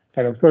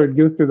 And so it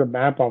gives you the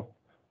map of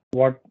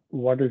what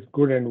is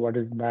good and what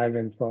is bad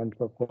and so on and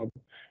so forth.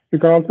 You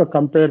can also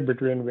compare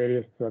between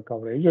various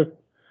coverages.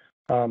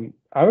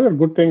 Another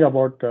good thing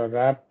about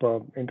RAP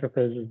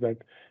interface is that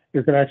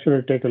you can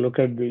actually take a look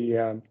at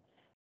the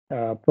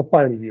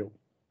profile view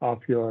of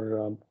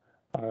your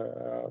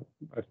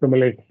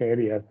simulation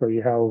area. So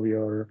you have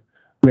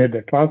where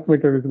the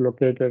transmitter is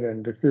located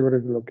and receiver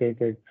is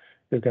located.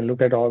 You can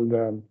look at all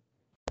the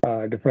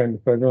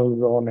different signal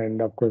zone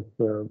and of course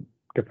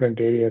different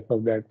areas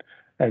of that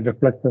and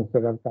reflections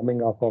that are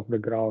coming off of the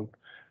ground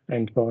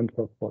and so on and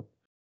so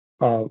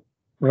forth.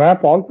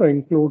 RAP also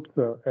includes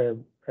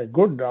a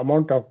good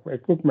amount of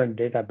equipment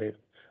database,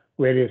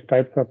 various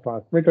types of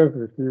transmitters,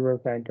 receivers,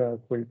 antennas,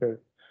 filters,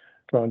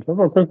 so on. So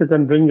of course you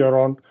can bring your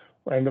own,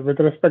 and with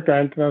respect to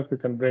antennas, you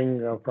can bring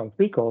from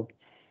FICO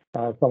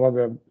some of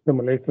the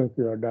simulations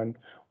you have done.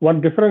 One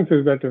difference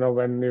is that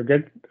when you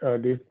get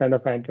these kind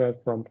of antennas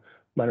from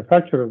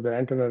manufacturers, the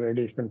antenna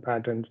radiation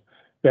patterns,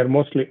 they're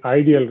mostly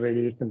ideal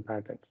radiation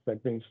patterns.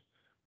 That means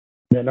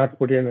they're not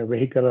put in a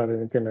vehicle or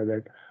anything like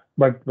that.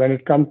 But when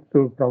it comes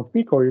to from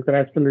FICO, you can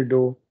actually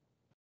do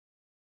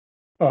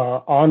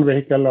on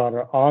vehicle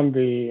or on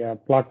the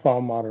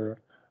platform or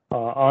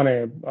on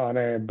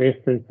a base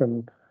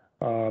station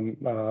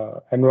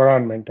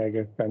environment, I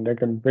guess, and they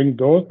can bring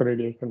those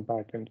radiation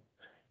patterns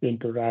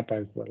into RAP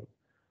as well.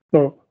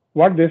 So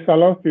what this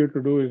allows you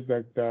to do is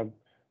that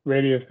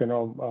various,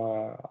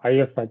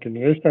 IF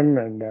attenuation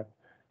and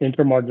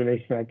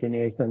intermodulation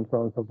attenuation, so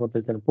on and so forth,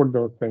 you can put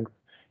those things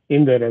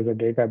in there as a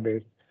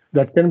database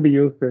that can be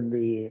used in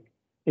the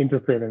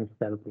interference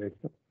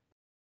calculation.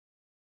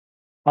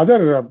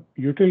 Other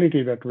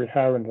utility that we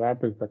have in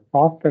RAP is the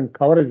cost and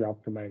coverage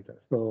optimizer.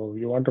 So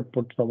you want to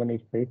put so many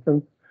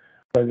stations,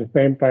 but at the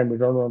same time, you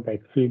don't want to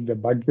exceed the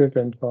budget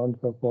and so on and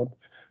so forth.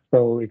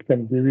 So it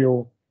can give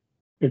you,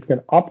 it can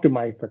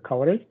optimize the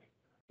coverage,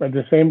 but at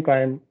the same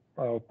time,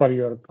 for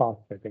your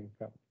cost, I think.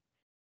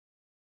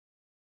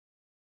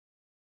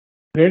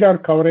 Radar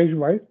coverage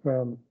wise,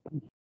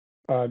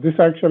 this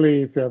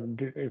actually,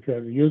 if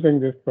you're using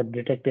this for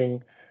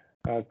detecting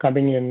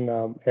coming in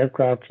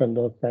aircrafts and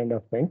those kind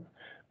of things,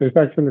 this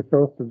actually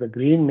shows that the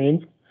green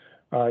means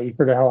you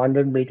should have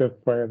 100 meters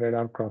per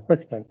radar cross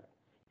section.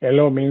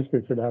 Yellow means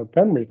you should have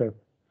 10 meters.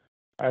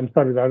 I'm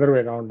sorry, the other way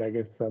around, I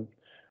guess.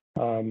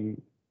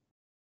 Um,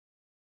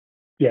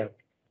 yeah,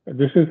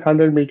 this is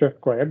 100 meters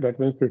square. That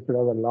means you should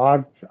have a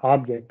large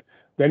object.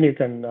 Then you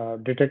can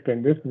detect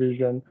in this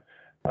region.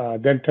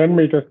 Then 10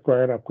 meters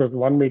square. Of course,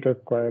 1 meter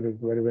square is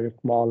very, very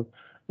small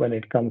when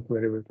it comes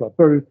very, very close.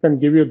 So it can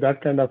give you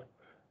that kind of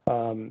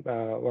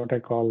what I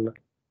call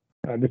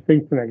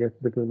distinction, I guess,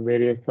 between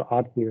various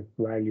RCS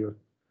values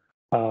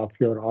of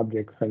your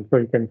objects. And so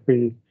you can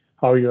see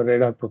how your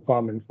radar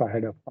performance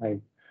ahead of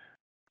time.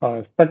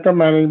 Spectrum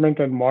management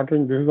and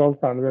monitoring, this is also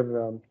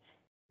another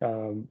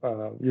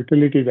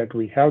utility that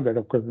we have that,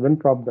 of course,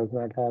 WinProp does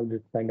not have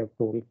this kind of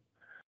tool,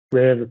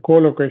 where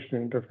co-location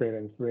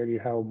interference, where you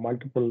have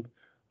multiple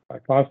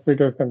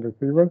transmitters and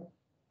receivers,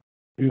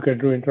 you can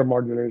do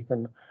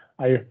intermodulation,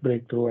 IF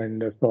breakthrough,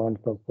 and so on and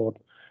so forth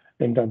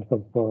in terms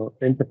of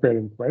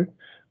interference, right?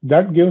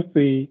 That gives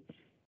the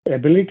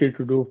ability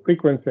to do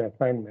frequency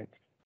assignment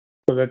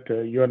so that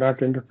you are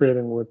not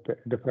interfering with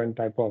different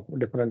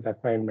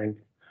assignments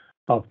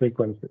of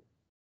frequency.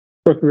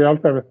 Of course, we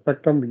also have a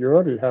spectrum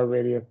viewer. You have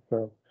various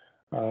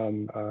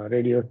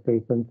radio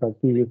stations or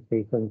TV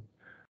stations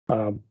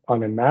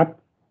on a map,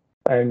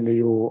 and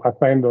you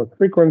assign those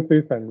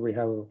frequencies, and we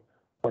have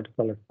what is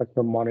called a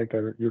spectrum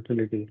monitor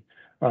utility.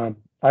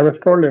 I was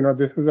told,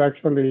 this is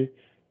actually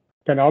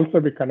can also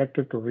be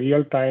connected to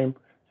real-time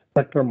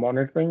spectrum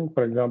monitoring.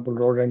 For example,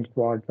 Road and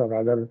Swartz or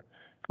other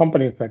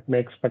companies that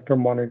make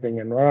spectrum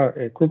monitoring and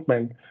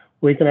equipment,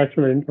 we can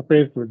actually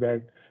interface with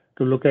that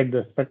to look at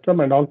the spectrum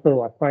and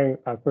also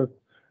assess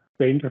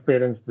the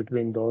interference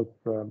between those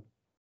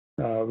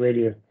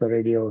various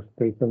radio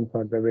stations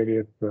or the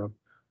various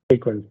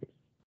frequencies.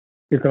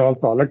 You can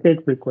also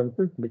allocate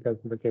frequencies because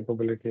of the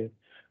capability.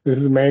 This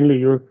is mainly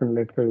used in,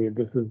 let's say,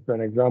 this is an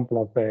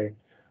example of a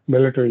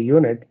military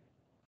unit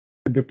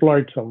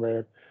deployed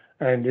somewhere,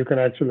 and you can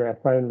actually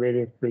assign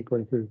various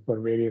frequencies for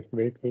various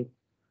vehicles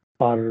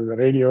or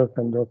radios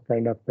and those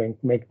kind of things,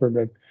 make sure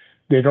that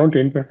they don't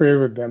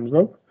interfere with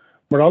themselves,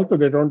 but also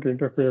they don't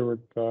interfere with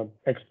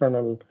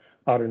external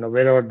or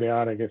wherever they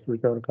are, I guess,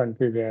 whichever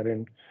country they are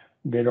in,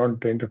 they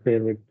don't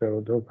interfere with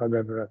those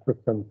other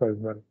systems as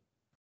well.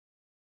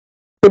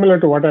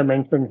 Similar to what I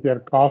mentioned here,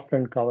 cost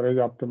and coverage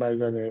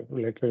optimizer,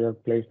 let's say you're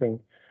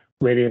placing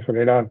various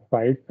radar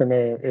sites in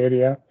an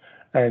area,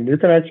 and you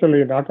can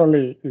actually not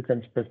only you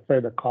can specify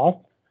the cost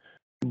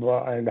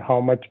and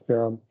how much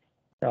you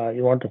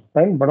want to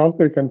spend, but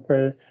also you can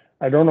say,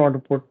 I don't want to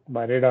put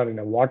my radar in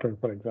a water,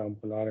 for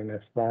example, or in a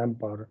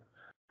swamp, or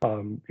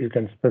you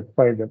can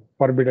specify the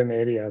forbidden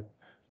areas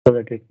so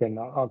that it can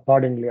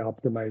accordingly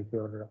optimize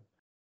your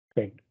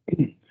thing.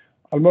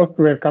 Almost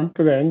we've come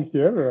to the end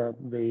here.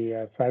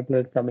 The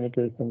satellite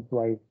communications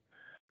wise,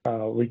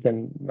 we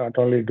can not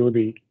only do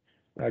the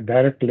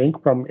direct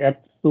link from Earth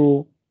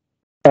to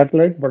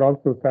satellite, but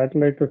also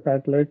satellite to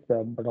satellite,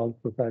 but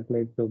also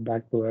satellite to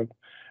back to Earth,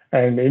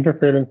 and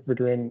interference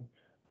between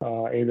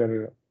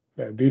either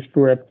these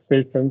two Earth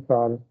stations,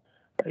 or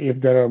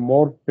if there are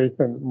more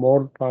stations,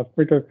 more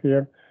transmitters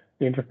here,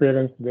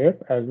 interference there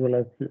as well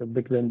as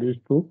between these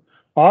two,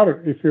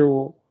 or if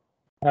you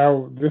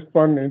have this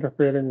one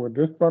interfering with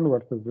this one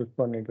versus this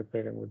one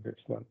interfering with this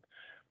one.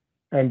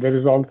 And there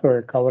is also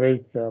a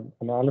coverage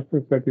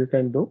analysis that you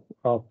can do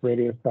of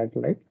various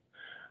satellites.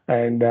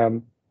 And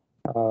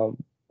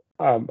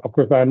of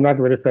course, I'm not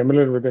very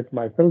familiar with it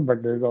myself,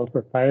 but there is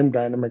also time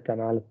dynamic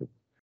analysis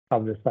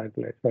of the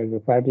satellites. So as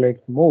the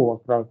satellites move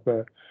across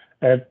the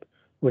Earth,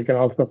 we can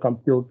also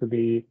compute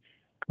the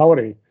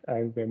coverage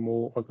as they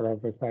move across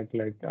the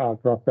satellite,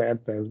 across the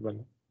Earth as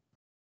well.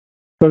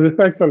 So this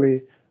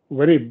actually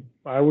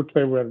I would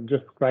say we're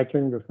just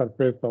scratching the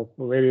surface of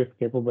various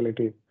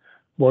capabilities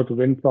both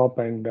WinProp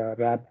and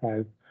RAP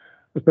has.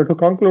 So to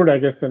conclude, I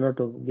guess,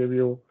 to give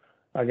you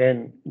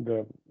again,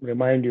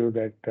 remind you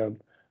that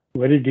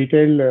very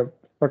detailed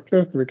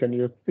structures, we can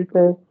use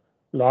PICO,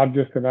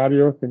 larger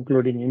scenarios,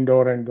 including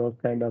indoor and those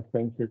kind of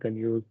things, you can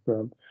use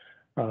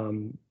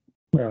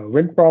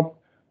WinProp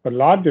for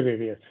larger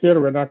areas.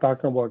 Here, we're not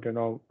talking about,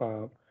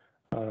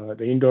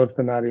 the indoor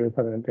scenarios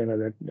or anything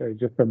like that,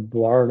 just a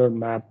broader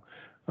map,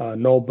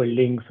 no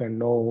buildings and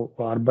no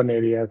urban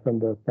areas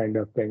and those kind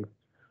of things.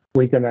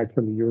 We can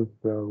actually use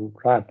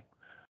RAP.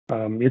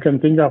 You can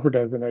think of it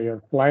as,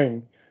 you're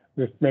flying.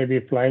 This may be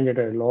flying at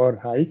a lower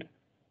height,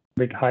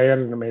 bit higher,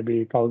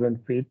 maybe 1,000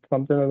 feet,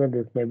 something like that.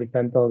 This may be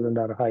 10,000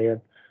 or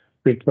higher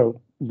feet.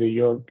 So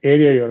your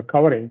area you're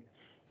covering,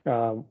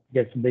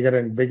 gets bigger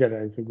and bigger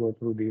as you go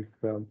through these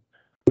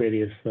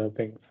various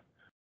things.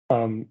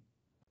 Um,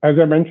 as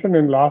I mentioned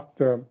in last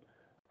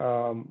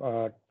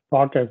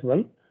talk as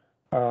well,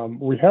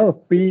 we have a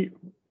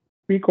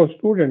Pico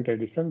Student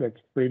Edition that's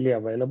freely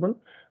available.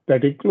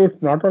 That includes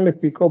not only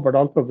Pico but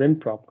also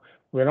WinProp.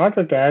 We're not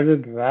yet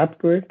added wrap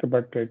to it,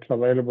 but it's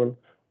available.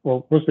 Well,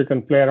 of course, you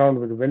can play around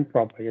with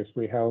WinProp. I guess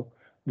we have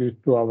these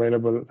two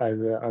available as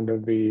under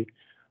the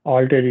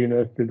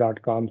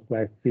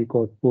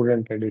altairuniversity.com/Pico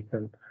Student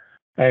Edition.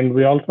 And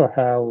we also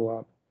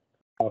have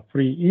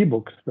free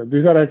ebooks. So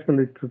these are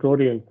actually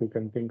tutorials you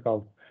can think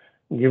of,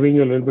 giving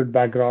you a little bit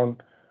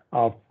background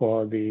of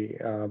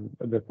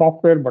the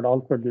software, but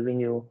also giving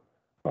you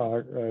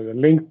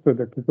links to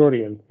the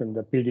tutorials in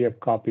the PDF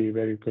copy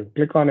where you can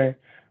click on a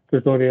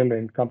tutorial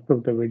and comes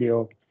with the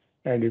video,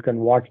 and you can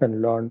watch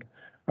and learn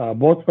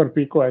both for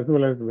Pico as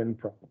well as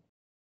WinPro.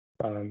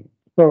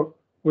 So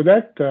with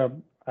that,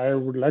 I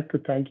would like to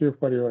thank you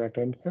for your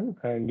attention,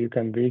 and you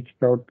can reach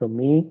out to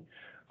me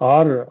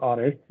or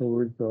RS,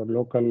 who is the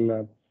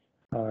local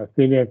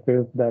senior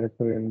sales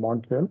director in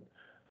Montreal.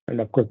 And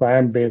of course, I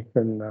am based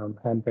in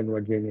Hampton,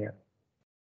 Virginia.